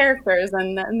sick characters,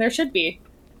 and there should be.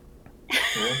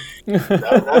 Yeah.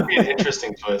 That'd be an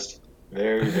interesting twist.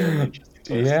 Very, very interesting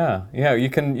twist. Yeah. You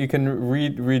can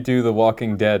redo The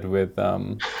Walking Dead with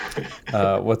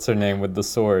what's her name with the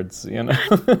swords.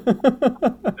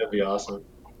 That'd be awesome.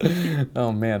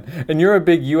 Oh man, and you're a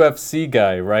big UFC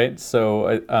guy, right? So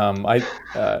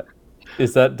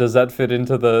does that fit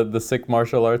into the Sikh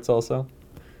martial arts also?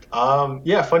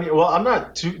 Yeah, funny. Well, I'm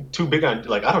not too big on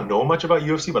like I don't know much about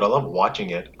UFC, but I love watching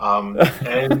it.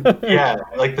 And yeah,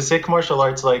 like the Sikh martial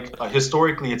arts, like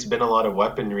historically, it's been a lot of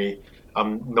weaponry,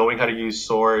 knowing how to use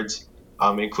swords,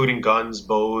 including guns,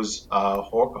 bows,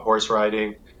 horse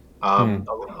riding, Hmm.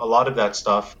 a lot of that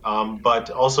stuff. But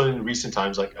also in recent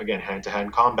times, like again,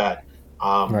 hand-to-hand combat,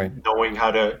 Right. knowing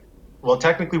how to. Well,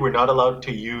 technically, we're not allowed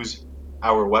to use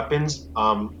our weapons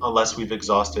unless we've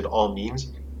exhausted all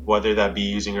means, whether that be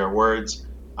using our words,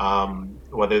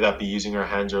 whether that be using our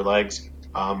hands or legs.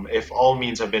 If all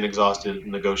means have been exhausted,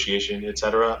 negotiation,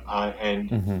 etc., and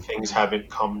Hmm. things haven't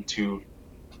come to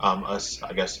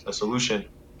I guess, a solution,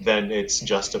 then it's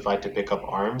justified to pick up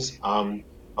arms.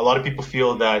 A lot of people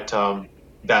feel that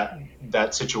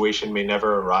that situation may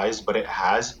never arise, but it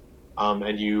has,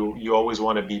 and you always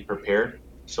want to be prepared.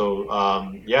 So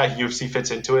yeah, UFC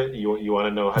fits into it. You want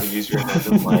to know how to use your hands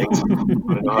and legs. You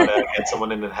want to know how to get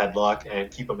someone in a headlock and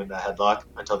keep them in that headlock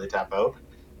until they tap out.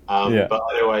 Yeah. But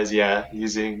otherwise, yeah,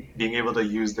 being able to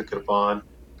use the kirpan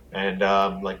and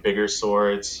like bigger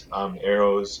swords,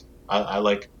 arrows. I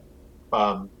like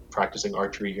practicing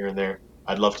archery here and there.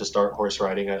 I'd love to start horse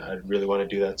riding. I really want to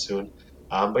do that soon.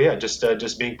 But yeah,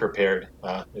 just being prepared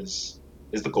is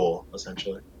the goal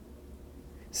essentially.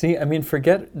 See, I mean,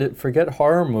 forget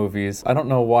horror movies. I don't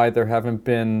know why there haven't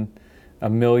been a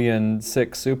million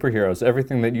Sikh superheroes.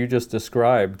 Everything that you just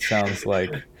described sounds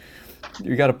like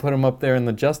you got to put them up there in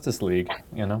the Justice League.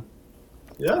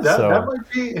 Yeah, So that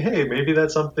might be. Hey, maybe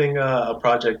that's something a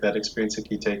project that Experience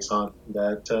City takes on.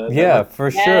 That yeah, might. for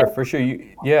Yeah. sure, for sure.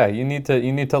 You need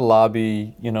to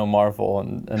lobby, Marvel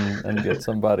and get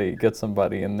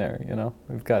somebody in there.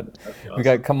 We've got That'd be we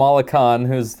got awesome. Kamala Khan,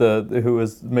 who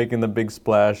is making the big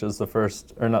splash as the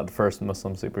first, or not the first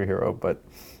Muslim superhero, but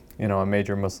a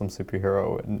major Muslim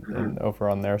superhero Mhm. and over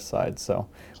on their side. So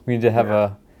we need to have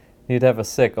Yeah, a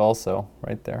Sikh also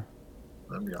right there.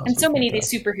 that'd be And awesome. so many of these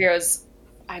Fantastic. superheroes,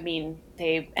 I mean,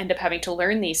 they end up having to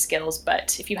learn these skills,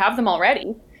 but if you have them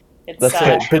already, it's That's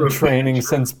right. Been True, training true.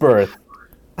 since birth.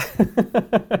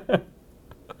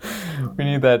 We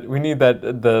need that. We need that.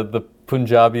 The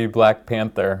Punjabi Black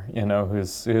Panther,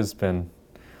 who's been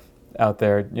out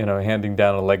there, handing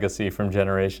down a legacy from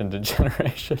generation to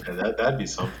generation. Yeah, that'd be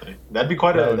something. That'd be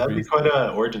quite That a would that'd be. be quite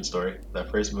a origin story. That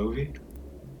first movie.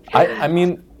 I Very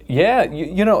mean,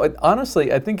 Yeah,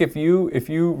 honestly, I think if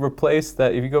you replace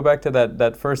that, if you go back to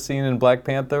that first scene in Black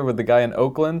Panther with the guy in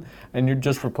Oakland, and you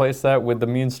just replace that with the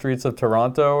mean streets of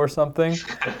Toronto or something,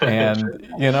 and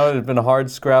it'd been a hard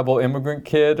scrabble immigrant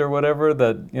kid or whatever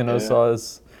that saw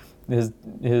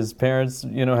his parents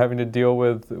having to deal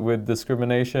with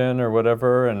discrimination or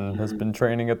whatever, and has been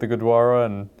training at the Gurdwara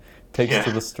and takes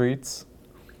to the streets.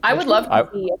 I would love to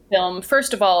see a film,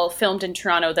 first of all, filmed in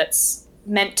Toronto that's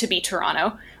meant to be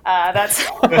Toronto. That's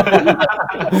well.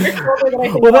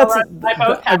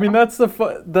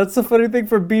 That's the funny thing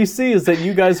for BC is that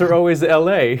you guys are always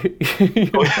LA.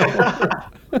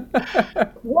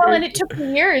 Well, and it took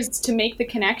me years to make the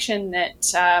connection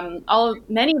that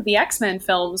many of the X-Men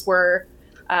films were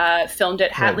filmed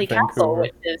at Hatley Castle,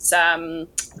 which is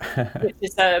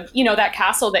that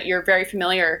castle that you're very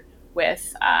familiar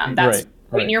with. That's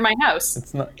right near my house.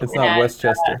 It's not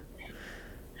Westchester.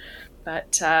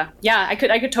 But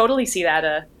I could totally see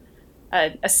that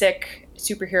a sick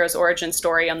superhero's origin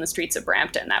story on the streets of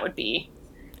Brampton. That would be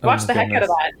watch the heck out of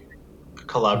that.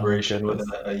 Collaboration with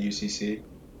a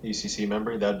UCC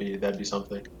member. That'd be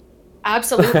something.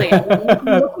 Absolutely. I'm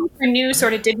looking for new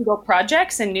sort of digital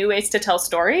projects and new ways to tell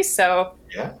stories. So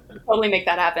yeah, totally make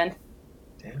that happen.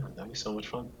 Damn, that'd be so much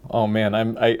fun. Oh man,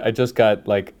 I just got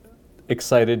like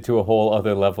excited to a whole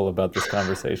other level about this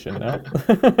conversation now.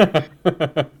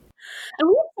 And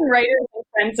we have some writers and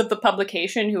friends of the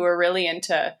publication who are really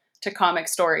into comic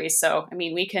stories. So, I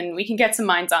mean, we can get some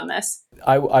minds on this.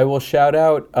 I will shout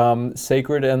out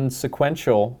Sacred and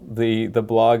Sequential, the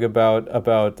blog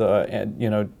about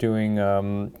doing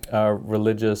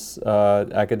religious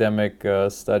academic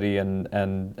study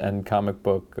and comic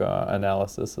book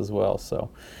analysis as well.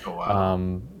 So,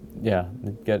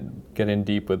 get in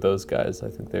deep with those guys. I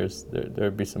think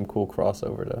there'd be some cool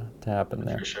crossover to happen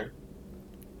there. For sure.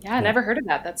 Yeah, I never heard of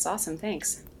that. That's awesome.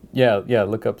 Thanks. Yeah.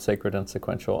 Look up Sacred and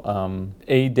Sequential.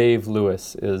 A. Dave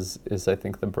Lewis is I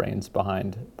think the brains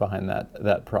behind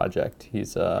that project.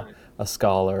 He's a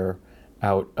scholar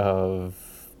out of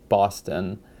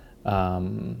Boston,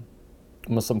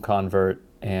 Muslim convert,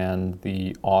 and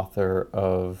the author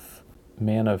of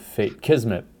Man of Fate,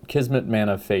 Kismet, Man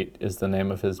of Fate is the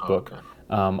name of his book. Okay.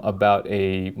 About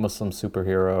a Muslim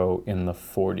superhero in the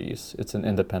 40s. It's an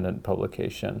independent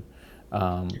publication.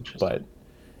 But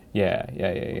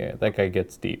yeah. That guy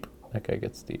gets deep.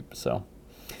 So,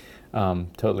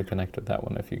 totally connect with that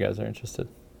one if you guys are interested.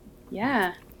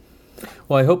 Yeah.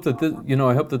 Well, I hope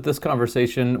that this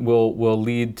conversation will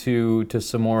lead to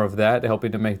some more of that,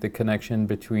 helping to make the connection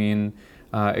between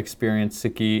Experience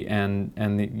Sikhi and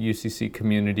the UCC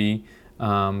community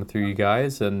through you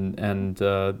guys, and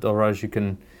Dalraj, you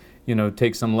can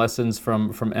take some lessons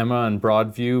from Emma and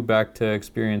Broadview back to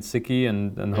Experience Sikhi,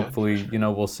 and hopefully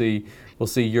we'll see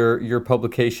your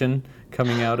publication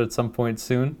coming out at some point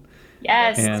soon.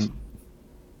 Yes.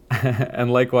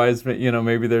 And likewise,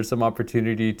 maybe there's some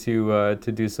opportunity to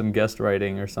do some guest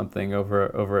writing or something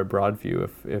over at Broadview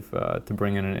if to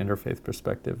bring in an interfaith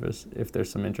perspective, if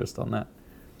there's some interest on that.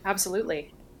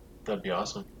 Absolutely. That'd be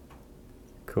awesome.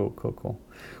 Cool.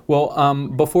 Well,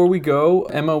 before we go,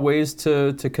 Emma, ways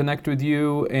to connect with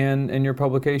you and your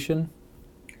publication?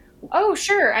 Oh,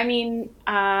 sure. I mean,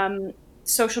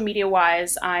 social media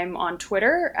wise, I'm on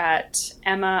Twitter at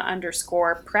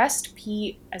Emma_Prest,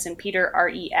 P as in Peter,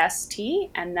 REST.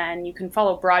 And then you can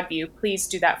follow Broadview. Please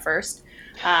do that first.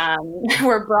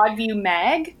 We're Broadview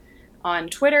Mag on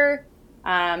Twitter,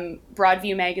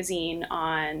 Broadview Magazine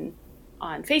on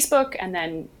Facebook, and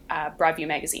then Broadview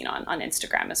Magazine on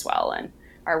Instagram as well. And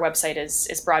our website is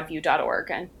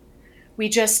broadview.org. And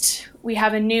we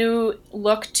have a new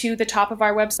look to the top of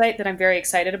our website that I'm very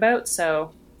excited about.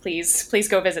 So please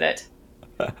go visit it.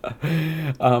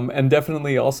 And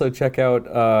definitely also check out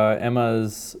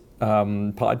Emma's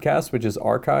podcast, which is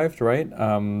archived, right?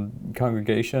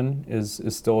 Congregation is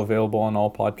still available on all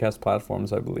podcast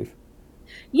platforms, I believe.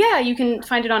 Yeah, you can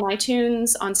find it on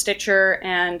iTunes, on Stitcher,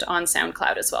 and on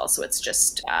SoundCloud as well. So it's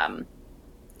just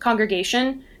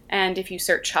Congregation, and if you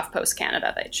search HuffPost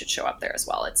Canada, that should show up there as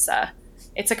well. It's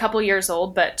a couple years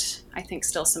old, but I think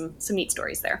still some neat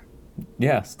stories there.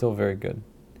 Yeah, still very good.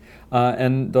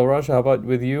 And Dalraj, how about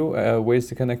with you? Ways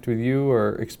to connect with you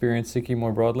or Experience Sikhi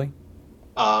more broadly?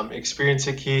 Experience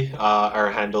Sikhi,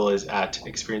 our handle is at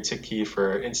Experience Sikhi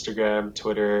for Instagram,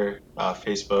 Twitter,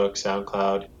 Facebook,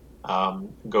 SoundCloud.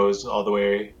 Goes all the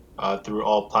way through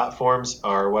all platforms.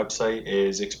 Our website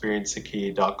is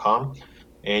experiencesikhi.com,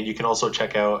 and you can also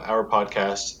check out our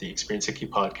podcast, the Experience Sikhi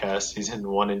podcast, season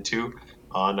 1 and 2,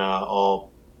 on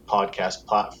all podcast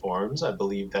platforms. I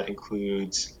believe that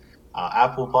includes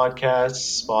Apple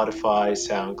Podcasts, Spotify,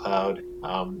 SoundCloud,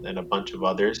 and a bunch of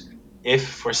others. If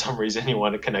for some reason you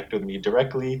want to connect with me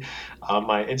directly,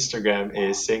 my Instagram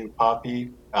is Sing Poppy.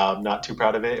 I'm not too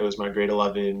proud of it. It was my grade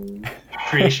 11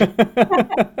 creation,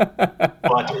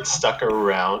 but it stuck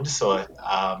around. So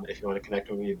if you want to connect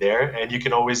with me there, and you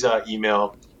can always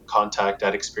email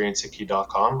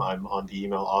contact@experienceicky.com. I'm on the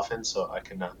email often, so I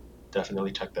can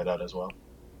definitely check that out as well.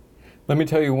 Let me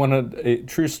tell you a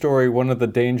true story. One of the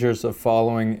dangers of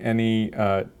following any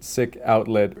Sikh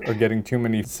outlet or getting too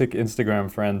many Sikh Instagram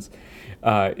friends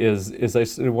is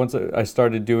once I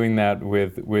started doing that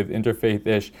with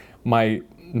Interfaith-ish, my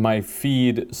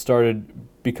feed started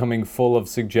becoming full of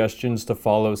suggestions to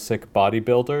follow Sikh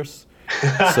bodybuilders.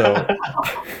 So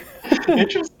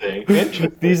interesting.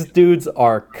 These dudes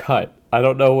are cut. I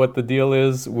don't know what the deal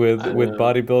is with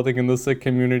bodybuilding in the Sikh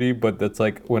community, but that's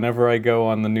like whenever I go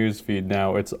on the news feed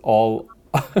now, it's all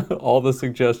the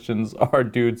suggestions are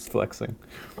dudes flexing.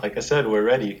 Like I said, we're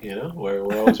ready. We're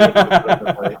always ready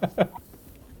to play.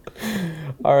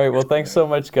 All right. Well, thanks so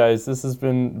much, guys. This has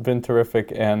been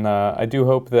terrific, and I do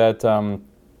hope that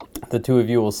the two of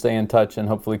you will stay in touch and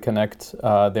hopefully connect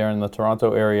there in the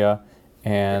Toronto area.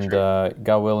 And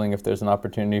God willing, if there's an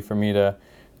opportunity for me to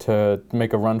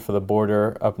make a run for the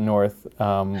border up north,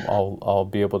 I'll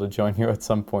be able to join you at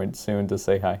some point soon to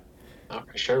say hi. Oh,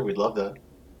 for sure. We'd love that.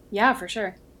 Yeah, for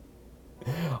sure.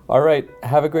 All right.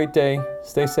 Have a great day.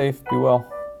 Stay safe. Be well.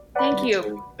 Thank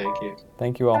you. Thank you.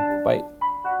 Thank you all. Bye.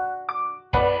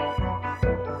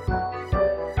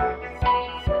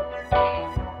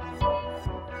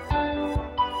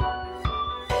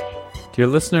 Dear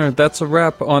listener, that's a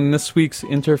wrap on this week's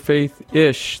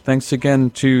Interfaith-ish. Thanks again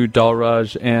to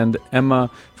Dalraj and Emma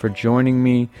for joining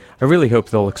me. I really hope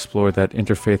they'll explore that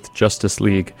Interfaith Justice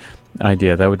League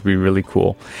idea. That would be really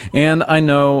cool. And I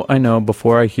know,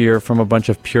 before I hear from a bunch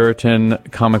of Puritan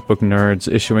comic book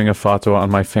nerds issuing a fatwa on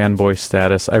my fanboy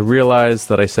status, I realize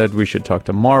that I said we should talk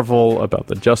to Marvel about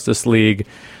the Justice League,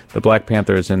 the Black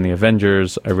Panthers, and the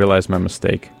Avengers. I realize my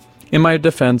mistake. In my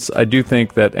defense, I do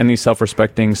think that any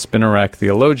self-respecting spinner-rack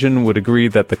theologian would agree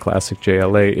that the classic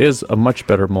JLA is a much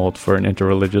better mold for an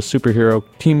interreligious superhero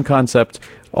team concept,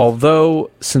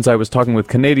 although, since I was talking with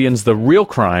Canadians, the real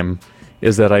crime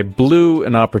is that I blew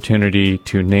an opportunity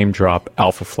to name-drop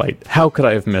Alpha Flight. How could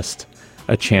I have missed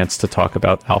a chance to talk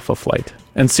about Alpha Flight?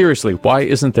 And seriously, why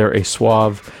isn't there a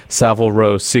suave Savile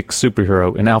Row Sikh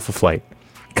superhero in Alpha Flight?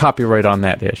 Copyright on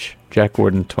that ish. Jack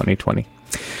Gordon 2020.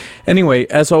 Anyway,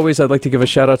 as always, I'd like to give a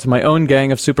shout out to my own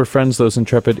gang of super friends, those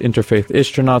intrepid interfaith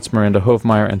astronauts, Miranda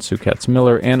Hovmeyer and Sue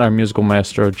Katz-Miller, and our musical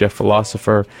maestro, Jeff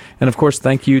Philosopher. And of course,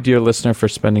 thank you, dear listener, for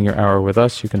spending your hour with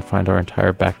us. You can find our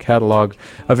entire back catalog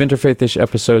of Interfaith-ish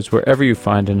episodes wherever you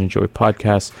find and enjoy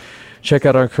podcasts. Check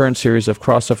out our current series of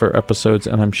crossover episodes,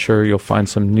 and I'm sure you'll find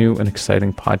some new and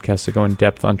exciting podcasts that go in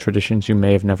depth on traditions you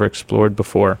may have never explored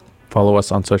before. Follow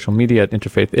us on social media at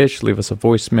Interfaith-ish. Leave us a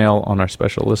voicemail on our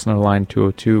special listener line,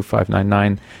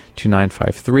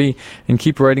 202-599-2953. And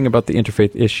keep writing about the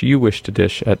Interfaith-ish you wish to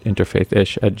dish at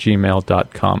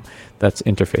interfaithish@gmail.com. That's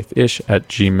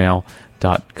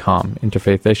interfaithish@gmail.com.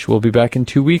 Interfaith-ish will be back in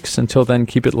 2 weeks. Until then,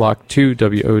 keep it locked to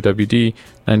WOWD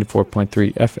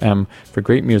 94.3 FM for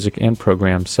great music and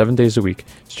programs 7 days a week,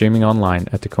 streaming online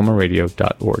at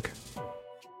TacomaRadio.org.